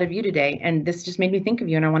girl, I thought of you today and this just made me think of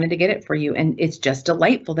you and I wanted to get it for you." And it's just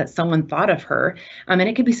delightful that someone thought of her. And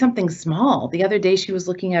it could be something small. The other day she was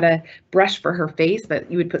looking at a brush for her face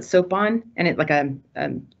that you would put soap on, and it like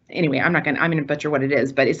anyway, I'm gonna butcher what it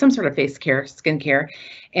is, but it's some sort of face care, skin care.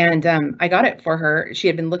 And I got it for her. She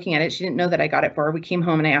had been looking at it. She didn't know that I got it for her. We came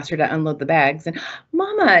home and I asked her to unload the bags and,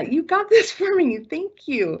 "Mama, you got this for me. Thank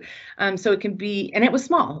you." So it can be, and it was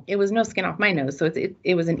small. It was no skin off my nose. So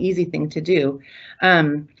it was an easy thing to do.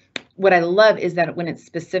 What I love is that when it's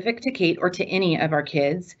specific to Kate or to any of our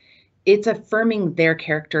kids, it's affirming their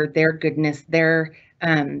character, their goodness, their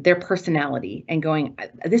personality, and going,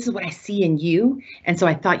 "This is what I see in you. And so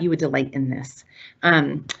I thought you would delight in this."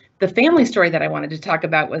 The family story that I wanted to talk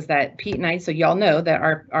about was that Pete and I, so y'all know that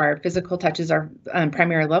our physical touch is our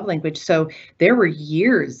primary love language. So there were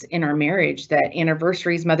years in our marriage that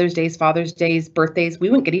anniversaries, Mother's Days, Father's Days, birthdays, we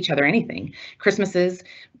wouldn't get each other anything. Christmases,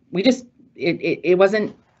 we just, it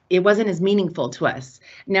wasn't as meaningful to us.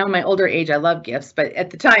 Now in my older age, I love gifts, but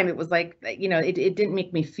at the time it was like, it didn't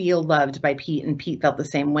make me feel loved by Pete, and Pete felt the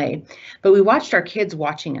same way. But we watched our kids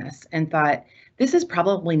watching us and thought, this is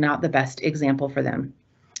probably not the best example for them.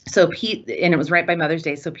 So Pete, and it was right by Mother's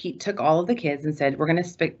Day, so Pete took all of the kids and said, "We're going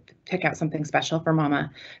to pick out something special for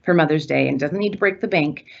Mama for Mother's Day, and it doesn't need to break the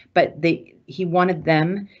bank," but he wanted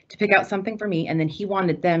them to pick out something for me, and then he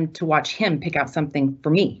wanted them to watch him pick out something for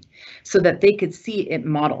me so that they could see it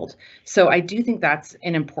modeled. So I do think that's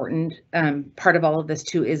an important part of all of this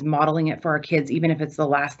too, is modeling it for our kids, even if it's the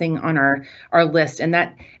last thing on our list. And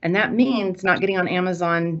that means not getting on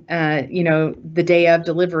Amazon, the day of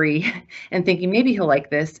delivery and thinking maybe he'll like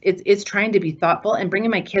this. It's trying to be thoughtful and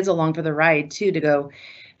bringing my kids along for the ride too, to go,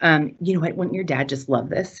 "You know what, wouldn't your dad just love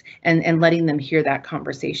this?" And letting them hear that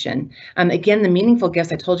conversation. Again, the meaningful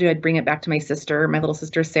gifts, I told you I'd bring it back to my little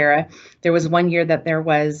sister, Sarah. There was one year that there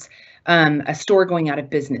was a store going out of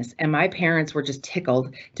business, and my parents were just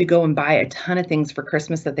tickled to go and buy a ton of things for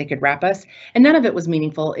Christmas that they could wrap us, and none of it was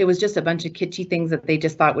meaningful. It was just a bunch of kitschy things that they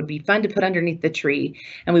just thought would be fun to put underneath the tree.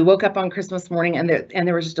 And we woke up on Christmas morning, and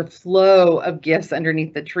there was just a flow of gifts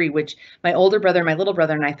underneath the tree, which my older brother, my little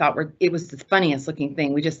brother, and I thought it was the funniest looking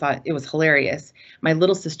thing. We just thought it was hilarious. My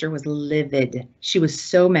little sister was livid. She was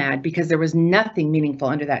so mad because there was nothing meaningful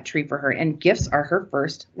under that tree for her, and gifts are her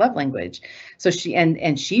first love language. So she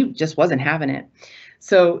just wasn't having it.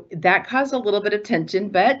 So that caused a little bit of tension,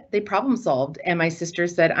 but they problem solved. And my sister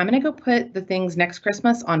said, I'm going to go put the things next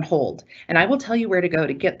Christmas on hold, and I will tell you where to go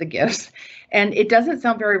to get the gifts. And it doesn't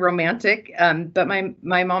sound very romantic, but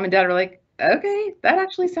my mom and dad are like, okay, that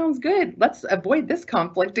actually sounds good. Let's avoid this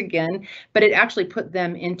conflict again. But it actually put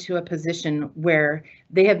them into a position where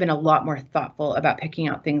they have been a lot more thoughtful about picking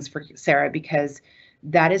out things for Sarah, because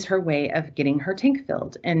that is her way of getting her tank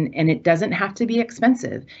filled. And it doesn't have to be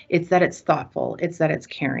expensive. It's that it's thoughtful. It's that it's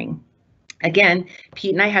caring. Again,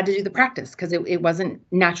 Pete and I had to do the practice because it wasn't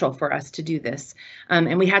natural for us to do this.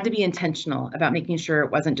 And we had to be intentional about making sure it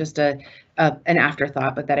wasn't just an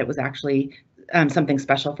afterthought, but that it was actually something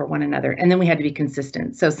special for one another. And then we had to be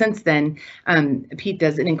consistent. So since then, Pete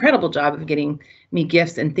does an incredible job of getting me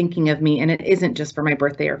gifts and thinking of me. And it isn't just for my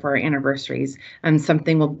birthday or for our anniversaries.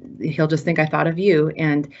 He'll just think I thought of you.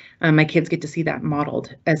 And my kids get to see that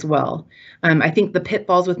modeled as well. I think the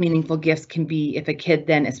pitfalls with meaningful gifts can be if a kid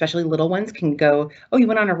then, especially little ones, can go, oh, you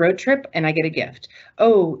went on a road trip and I get a gift.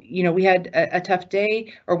 Oh, we had a tough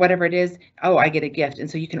day or whatever it is. Oh, I get a gift. And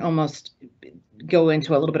so you can almost go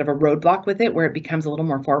into a little bit of a roadblock with it where it becomes a little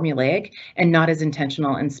more formulaic and not as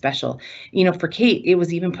intentional and special. For Kate, it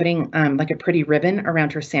was even putting like a pretty ribbon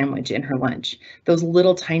around her sandwich in her lunch. Those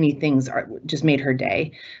little tiny things just made her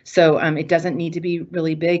day. So it doesn't need to be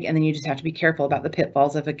really big, and then you just have to be careful about the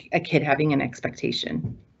pitfalls of a kid having an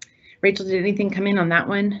expectation. Rachel, did anything come in on that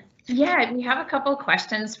one? Yeah, we have a couple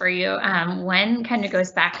questions for you. One kind of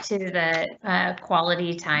goes back to the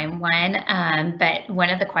quality time one, but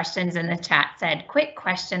one of the questions in the chat said, quick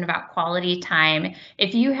question about quality time.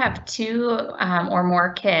 If you have two or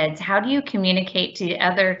more kids, how do you communicate to the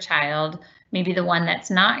other child, maybe the one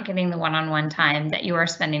that's not getting the one-on-one time, that you are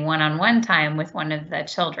spending one-on-one time with one of the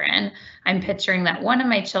children? I'm picturing that one of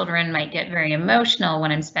my children might get very emotional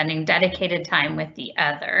when I'm spending dedicated time with the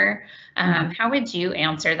other. How would you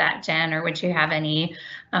answer that, Jen, or would you have any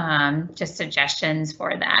just suggestions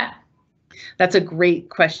for that? That's a great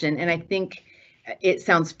question. And I think it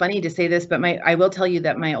sounds funny to say this, but I will tell you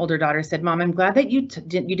that my older daughter said, Mom, I'm glad that you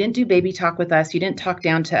didn't do baby talk with us. You didn't talk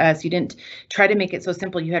down to us. You didn't try to make it so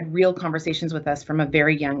simple. You had real conversations with us from a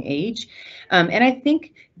very young age. And I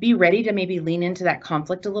think be ready to maybe lean into that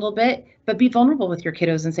conflict a little bit, but be vulnerable with your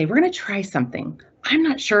kiddos and say, we're going to try something. I'm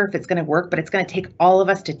not sure if it's going to work, but it's going to take all of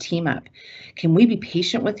us to team up. Can we be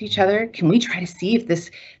patient with each other? Can we try to see if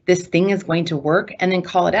this thing is going to work, and then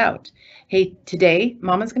call it out? Hey, today,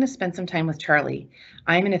 Mama's going to spend some time with Charlie.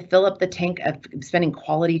 I'm going to fill up the tank of spending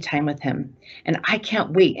quality time with him. And I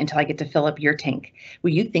can't wait until I get to fill up your tank.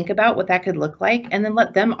 Will you think about what that could look like? And then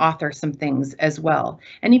let them author some things as well.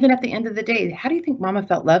 And even at the end of the day, how do you think Mama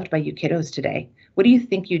felt loved by you kiddos today? What do you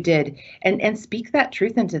think you did? And speak that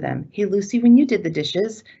truth into them. Hey, Lucy, when you did the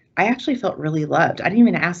dishes, I actually felt really loved. I didn't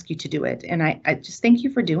even ask you to do it. And I just thank you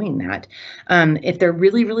for doing that. If they're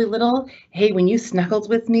really, really little, hey, when you snuggled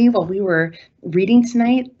with me while we were reading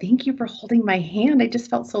tonight, thank you for holding my hand. I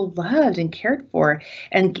just felt so loved and cared for.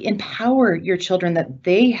 And empower your children that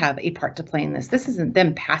they have a part to play in this. This isn't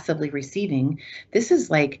them passively receiving. This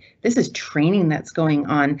is training that's going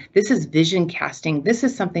on. This is vision casting. This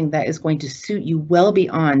is something that is going to suit you well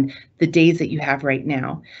beyond the days that you have right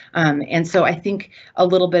now. And so I think a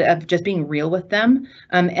little bit of just being real with them,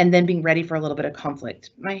 and then being ready for a little bit of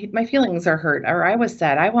conflict. My feelings are hurt, or I was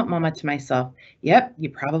sad. I want Mama to myself. Yep, you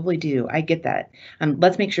probably do. I get that.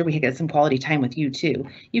 Let's make sure we get some quality time with you too.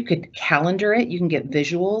 You could calendar it. You can get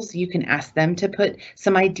visuals. You can ask them to put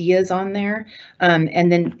some ideas on there.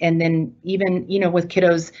 And then even, with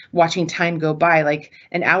kiddos watching time go by, like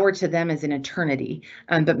an hour to them is an eternity.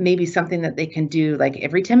 But maybe something that they can do, like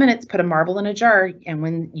every 10 minutes, put a marble in a jar. And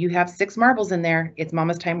when you have 6 marbles in there, it's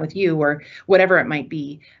Mama's time with you, or whatever it might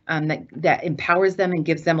be, that empowers them and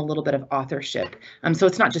gives them a little bit of authorship. So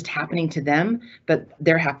it's not just happening to them, but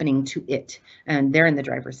they're happening to it, and they're in the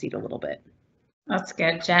driver's seat a little bit. That's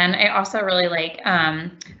good, Jen. I also really like, I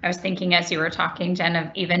was thinking as you were talking, Jen, of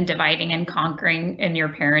even dividing and conquering in your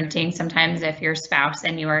parenting. Sometimes if your spouse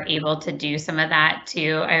and you are able to do some of that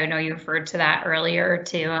too, I know you referred to that earlier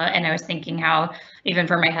too. And I was thinking how even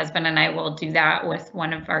for my husband and I will do that with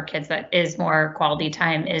one of our kids that is more quality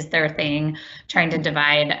time is their thing, trying to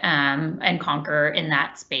divide and conquer in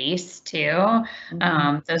that space too.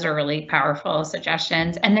 Those are really powerful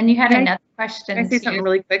suggestions. And then you had another question. Can I say something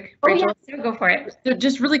really quick, Rachel? Oh, yeah, so go for it. So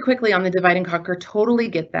just really quickly on the divide and conquer, totally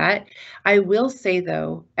get that. I will say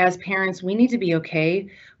though, as parents, we need to be okay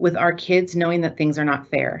with our kids knowing that things are not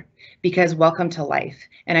fair, because welcome to life.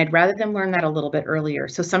 And I'd rather them learn that a little bit earlier.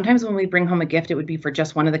 So sometimes when we bring home a gift, it would be for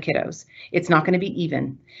just one of the kiddos. It's not going to be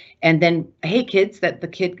even. And then, hey, kids that the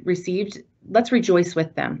kid received, let's rejoice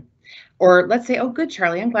with them. Or let's say, oh, good,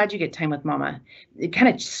 Charlie, I'm glad you get time with mama. It kind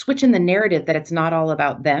of switching the narrative that it's not all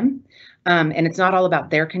about them. And it's not all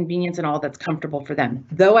about their convenience and all that's comfortable for them.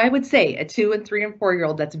 Though I would say a 2 and 3 and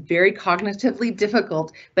 4-year-old, that's very cognitively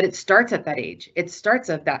difficult, but it starts at that age. It starts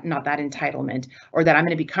of that, not that entitlement or that I'm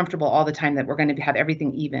going to be comfortable all the time, that we're going to have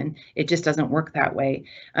everything even. It just doesn't work that way.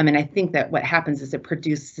 And I think that what happens is it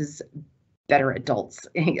produces better adults,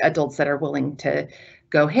 adults that are willing to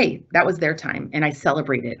go, hey, that was their time and I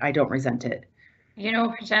celebrate it. I don't resent it. You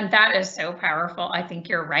know, Jen, that is so powerful. I think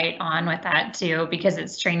you're right on with that too, because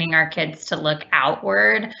it's training our kids to look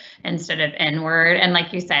outward instead of inward. And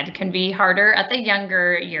like you said, it can be harder at the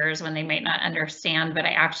younger years when they might not understand, but I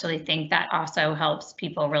actually think that also helps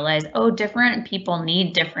people realize, oh, different people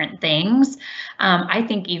need different things. I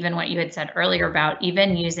think even what you had said earlier about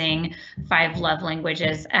even using 5 love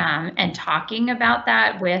languages and talking about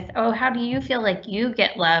that with, oh, how do you feel like you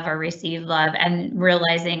get love or receive love, and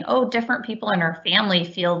realizing, oh, different people in our family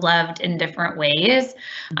feel loved in different ways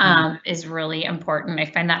is really important. I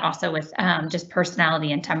find that also with just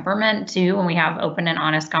personality and temperament too, when we have open and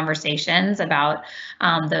honest conversations about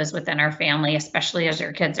those within our family, especially as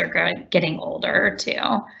your kids are getting older too.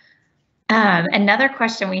 Another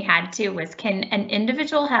question we had too was, can an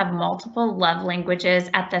individual have multiple love languages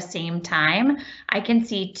at the same time? I can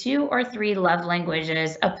see 2 or 3 love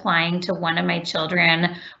languages applying to one of my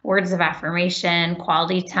children: words of affirmation,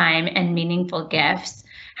 quality time, and meaningful gifts.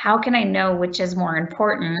 How can I know which is more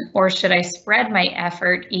important, or should I spread my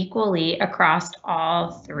effort equally across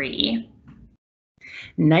all 3?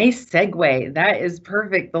 Nice segue. That is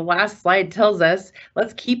perfect. The last slide tells us,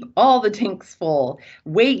 let's keep all the tanks full.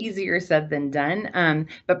 Way easier said than done.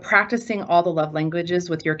 But practicing all the love languages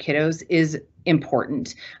with your kiddos is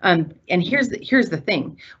important. And here's the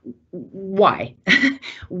thing. Why?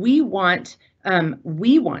 We want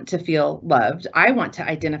to feel loved. I want to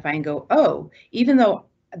identify and go, oh, even though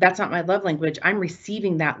that's not my love language, I'm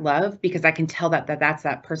receiving that love because I can tell that's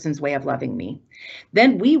that person's way of loving me.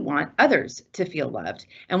 Then we want others to feel loved.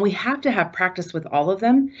 And we have to have practice with all of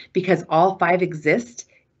them, because all 5 exist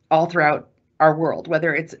all throughout our world,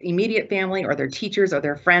 whether it's immediate family or their teachers or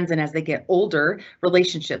their friends, and as they get older,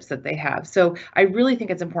 relationships that they have. So I really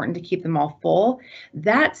think it's important to keep them all full.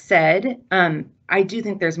 That said, I do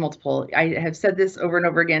think there's multiple. I have said this over and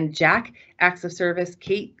over again. Jack, acts of service;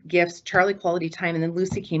 Kate, gifts; Charlie, quality time; and then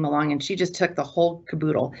Lucy came along and she just took the whole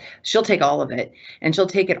caboodle. She'll take all of it, and she'll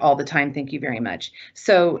take it all the time. Thank you very much.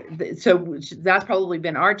 So that's probably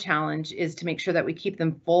been our challenge, is to make sure that we keep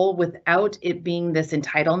them full without it being this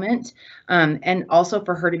entitlement, and also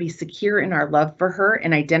for her to be secure in our love for her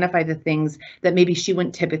and identify the things that maybe she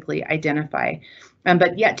wouldn't typically identify.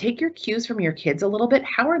 But yeah, take your cues from your kids a little bit.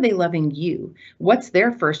 How are they loving you? What's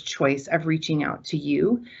their first choice of reaching out to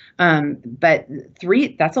you? But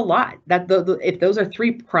 3, that's a lot. If those are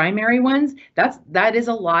 3 primary ones, that is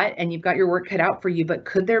a lot, and you've got your work cut out for you. But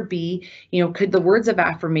could there be, could the words of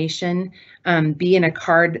affirmation be in a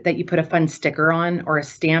card that you put a fun sticker on or a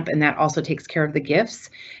stamp, and that also takes care of the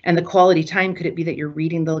gifts? And the quality time, could it be that you're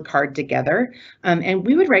reading the card together? And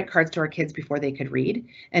we would write cards to our kids before they could read,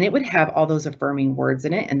 and it would have all those affirming words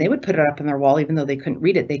in it, and they would put it up on their wall. Even though they couldn't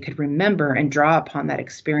read it, they could remember and draw upon that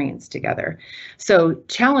experience together. So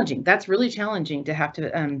challenging. That's really challenging to have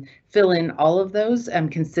to fill in all of those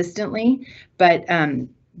consistently, but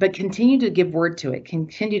continue to give word to it.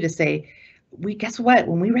 Continue to say, guess what?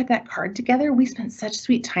 When we read that card together, we spent such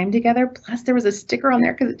sweet time together. Plus there was a sticker on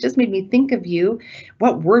there because it just made me think of you.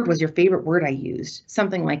 What word was your favorite word I used?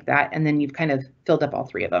 Something like that. And then you've kind of filled up all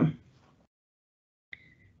 3 of them.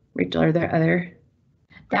 Rachel, are there other?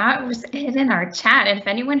 That was it in our chat. If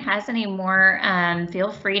anyone has any more,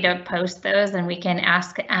 feel free to post those and we can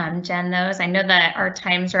ask Jenn those. I know that our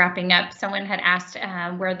time's wrapping up. Someone had asked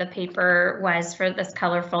where the paper was for this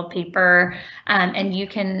colorful paper, and you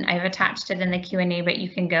can, I've attached it in the Q&A, but you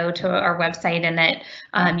can go to our website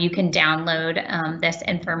and you can download this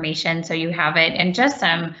information so you have it, and just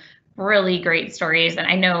some really great stories. And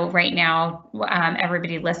I know right now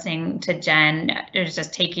everybody listening to Jenn is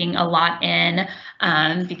just taking a lot in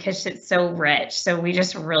because it's so rich. So we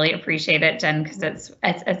just really appreciate it, Jenn, because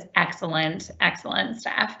it's excellent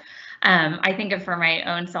stuff. I think of for my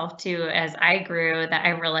own self too, as I grew, that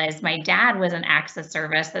I realized my dad was an acts of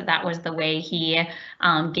service, that was the way he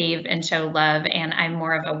gave and showed love. And I'm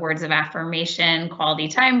more of a words of affirmation, quality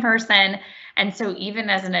time person. And so even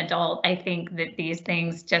as an adult, I think that these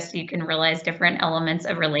things, just you can realize different elements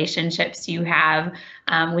of relationships you have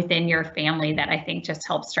within your family that I think just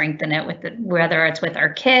help strengthen it, with whether it's with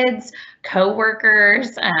our kids,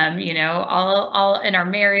 coworkers, you know, all in our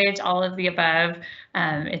marriage, all of the above.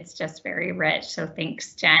 It's just very rich. So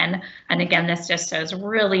thanks, Jenn. And again, this just shows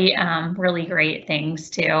really, really great things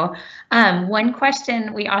too. One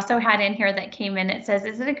question we also had in here that came in, it says,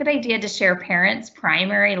 is it a good idea to share parents'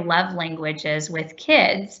 primary love languages with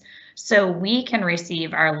kids so we can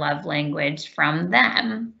receive our love language from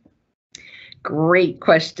them? Great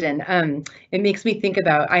question. It makes me think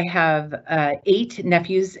about, I have 8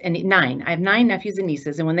 nephews and 9. I have 9 nephews and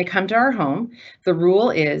nieces, and when they come to our home, the rule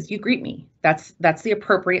is you greet me. That's the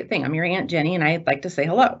appropriate thing. I'm your Aunt Jenny, and I'd like to say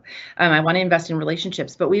hello. I want to invest in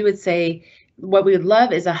relationships, but we would say, what we would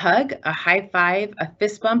love is a hug, a high five, a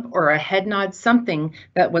fist bump, or a head nod, something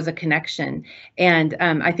that was a connection. And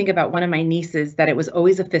I think about one of my nieces, that it was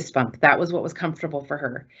always a fist bump. That was what was comfortable for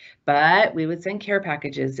her. But we would send care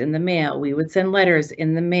packages in the mail. We would send letters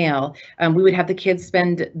in the mail. We would have the kids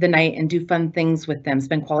spend the night and do fun things with them,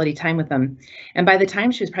 spend quality time with them. And by the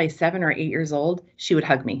time she was probably 7 or 8 years old, she would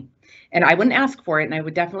hug me. And I wouldn't ask for it, and I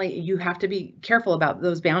would definitely, you have to be careful about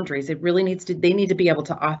those boundaries. It really needs to, they need to be able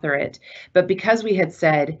to author it. But because we had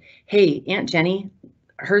said, hey, Aunt Jenny,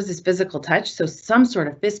 hers is physical touch, so some sort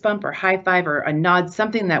of fist bump or high five or a nod,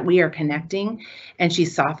 something that we are connecting, and she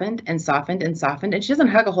softened and softened and softened. And she doesn't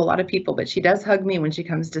hug a whole lot of people, but she does hug me when she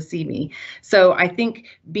comes to see me. So I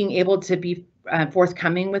think being able to be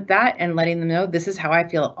forthcoming with that and letting them know this is how I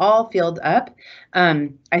feel, all filled up,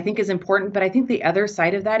 I think is important. But I think the other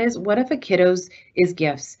side of that is, what if a kiddo's is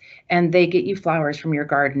gifts and they get you flowers from your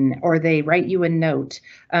garden, or they write you a note,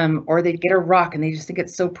 or they get a rock and they just think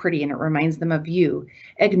it's so pretty and it reminds them of you.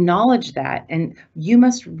 Acknowledge that, and you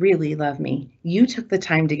must really love me. You took the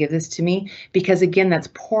time to give this to me, because again, that's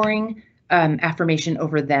pouring affirmation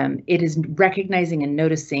over them. It is recognizing and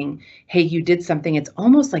noticing, hey, you did something. It's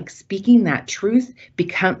almost like speaking that truth,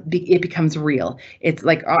 it becomes real. It's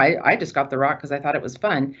like, oh, I just got the rock because I thought it was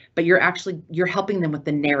fun, but you're helping them with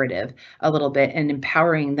the narrative a little bit and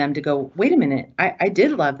empowering them to go, wait a minute, I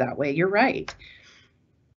did love that way. You're right.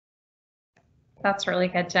 That's really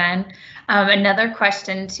good, Jenn. Another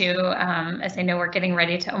question too, as I know we're getting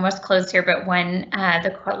ready to almost close here, but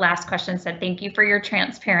the last question said, thank you for your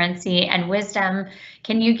transparency and wisdom.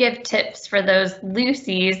 Can you give tips for those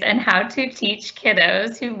Lucy's and how to teach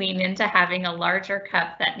kiddos who lean into having a larger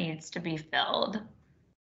cup that needs to be filled?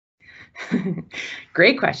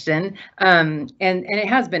 Great question. And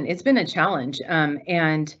it's been a challenge.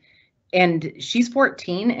 And she's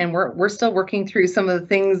 14, and we're still working through some of the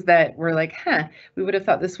things that we're like, we would have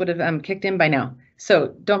thought this would have kicked in by now.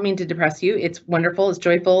 So don't mean to depress you. It's wonderful. It's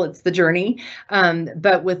joyful. It's the journey.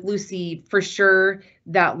 But with Lucy, for sure,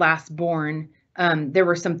 that last born, there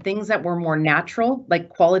were some things that were more natural, like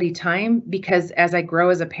quality time, because as I grow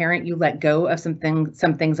as a parent, you let go of some things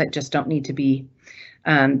that just don't need to be,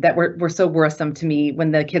 that were so worrisome to me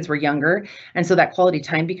when the kids were younger. And so that quality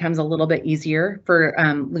time becomes a little bit easier for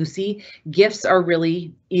Lucy. Gifts are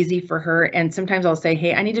really easy for her. And sometimes I'll say,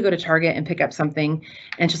 hey, I need to go to Target and pick up something.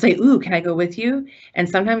 And she'll say, ooh, can I go with you? And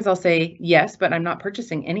sometimes I'll say, yes, but I'm not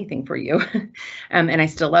purchasing anything for you. And I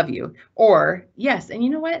still love you. Or yes, and you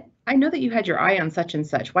know what? I know that you had your eye on such and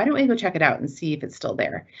such. Why don't we go check it out and see if it's still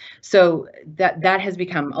there? So that has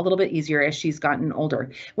become a little bit easier as she's gotten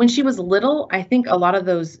older. When she was little, I think a lot of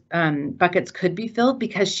those buckets could be filled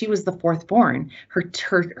because she was the 4th born.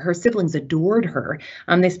 Her siblings adored her.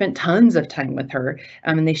 They spent tons of time with her,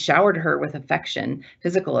 and they showered her with affection,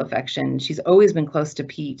 physical affection. She's always been close to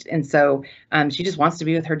Pete, and so she just wants to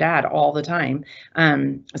be with her dad all the time.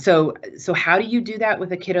 So how do you do that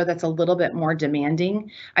with a kiddo that's a little bit more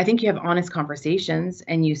demanding? I think you have honest conversations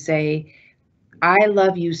and you say, I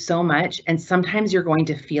love you so much. And sometimes you're going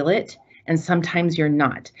to feel it. and sometimes you're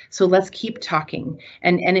not. So let's keep talking.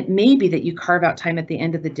 And it may be that you carve out time at the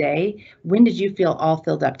end of the day. When did you feel all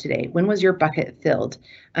filled up today? When was your bucket filled?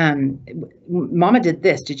 Mama did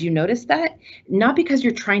this. Did you notice that? Not because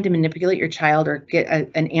you're trying to manipulate your child or get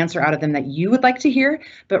an answer out of them that you would like to hear,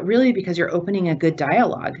 but really because you're opening a good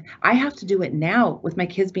dialogue. I have to do it now with my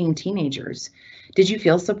kids being teenagers. Did you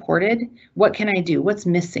feel supported? What can I do? What's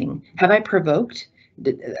missing? Have I provoked?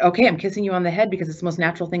 Okay, I'm kissing you on the head because it's the most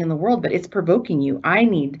natural thing in the world, but it's provoking you. I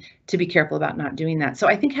need to be careful about not doing that. So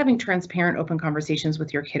I think having transparent, open conversations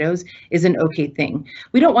with your kiddos is an okay thing.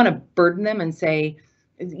 We don't want to burden them and say,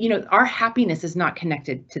 you know, our happiness is not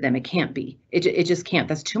connected to them. It can't be. It just can't.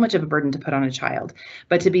 That's too much of a burden to put on a child.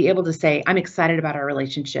 But to be able to say, I'm excited about our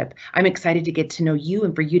relationship. I'm excited to get to know you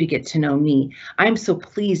and for you to get to know me. I'm so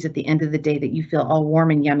pleased at the end of the day that you feel all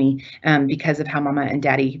warm and yummy because of how mama and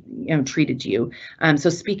daddy, you know, treated you.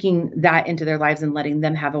 So speaking that into their lives and letting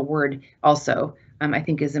them have a word also, I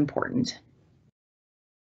think is important.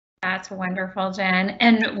 That's wonderful, Jen.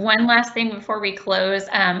 And one last thing before we close,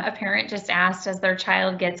 a parent just asked, as their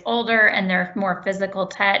child gets older and they're more physical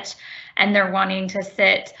touch and they're wanting to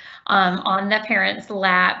sit on the parent's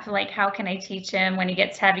lap, like how can I teach him when he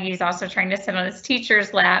gets heavy? He's also trying to sit on his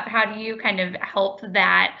teacher's lap. How do you kind of help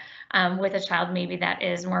that with a child maybe that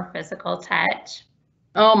is more physical touch?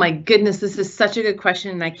 Oh my goodness, this is such a good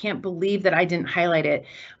question, and I can't believe that I didn't highlight it.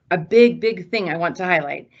 A big thing I want to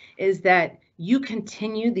highlight is that you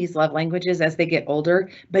continue these love languages as they get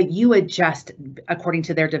older, but you adjust according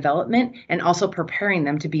to their development and also preparing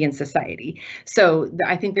them to be in society. So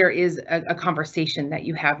I think there is a conversation that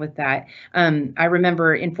you have with that. I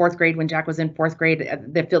remember in 4th grade, when Jack was in 4th grade,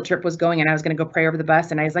 the field trip was going and I was going to go pray over the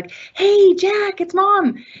bus, and I was like, hey, Jack, it's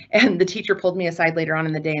mom. And the teacher pulled me aside later on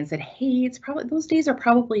in the day and said, hey, it's probably, those days are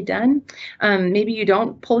probably done. Maybe you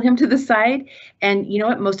don't pull him to the side. And you know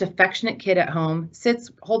what? Most affectionate kid at home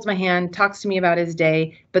sits, holds my hand, talks to me about his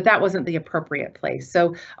day, but that wasn't the appropriate place.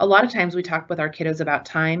 So a lot of times we talk with our kiddos about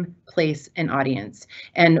time, place, and audience,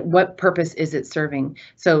 and what purpose is it serving.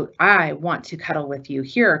 So I want to cuddle with you.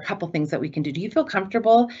 Here are a couple things that we can do. Do you feel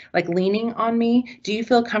comfortable like leaning on me? Do you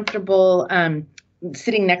feel comfortable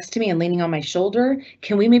sitting next to me and leaning on my shoulder?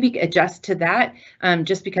 Can we maybe adjust to that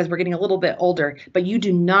just because we're getting a little bit older? But you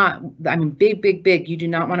do not, I mean, big, you do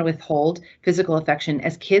not want to withhold physical affection.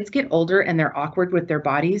 As kids get older and they're awkward with their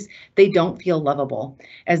bodies, they don't feel lovable.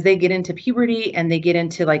 As they get into puberty and they get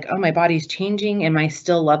into like, oh, my body's changing. Am I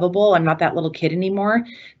still lovable? I'm not that little kid anymore.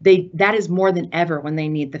 That is more than ever when they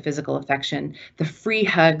need the physical affection, the free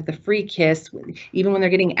hug, the free kiss, even when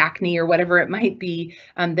they're getting acne or whatever it might be,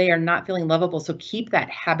 they are not feeling lovable. So keep that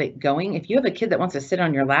habit going. If you have a kid that wants to sit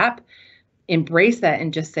on your lap, embrace that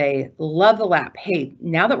and just say, love the lap. Hey,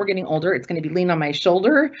 now that we're getting older, it's going to be lean on my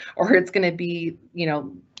shoulder, or it's going to be, you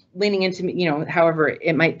know, leaning into me, you know, however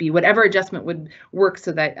it might be, whatever adjustment would work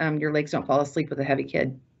so that your legs don't fall asleep with a heavy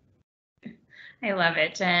kid. I love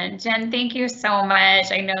it, Jen. Jen, thank you so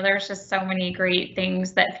much. I know there's just so many great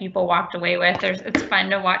things that people walked away with. It's fun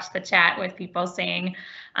to watch the chat with people saying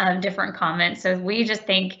different comments. So we just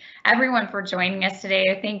thank everyone for joining us today.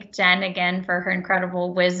 I thank Jen again for her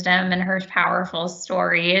incredible wisdom and her powerful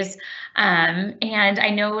stories. And I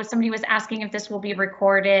know somebody was asking if this will be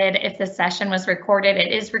recorded, if the session was recorded.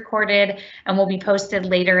 It is recorded and will be posted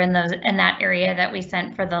later in that area that we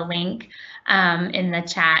sent for the link in the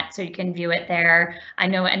chat, so you can view it there. I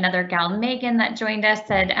know another gal, Megan, that joined us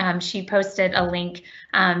said she posted a link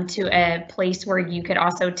to a place where you could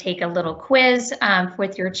also take a little quiz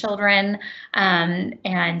with your children,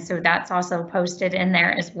 and so that's also posted in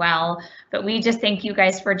there as well. But we just thank you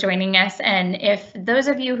guys for joining us, and if those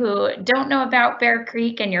of you who don't know about Bear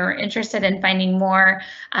Creek and you're interested in finding more,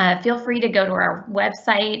 feel free to go to our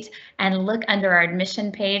website and look under our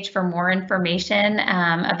admission page for more information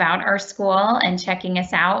about our school and checking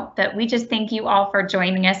us out. But we just thank you all for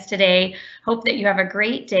joining us today. Hope that you have a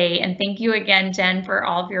great day, and thank you again, Jen, for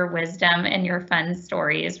all of your wisdom and your fun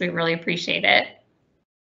stories. We really appreciate it.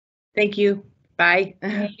 Thank you. Bye.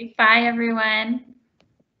 Okay, bye, everyone.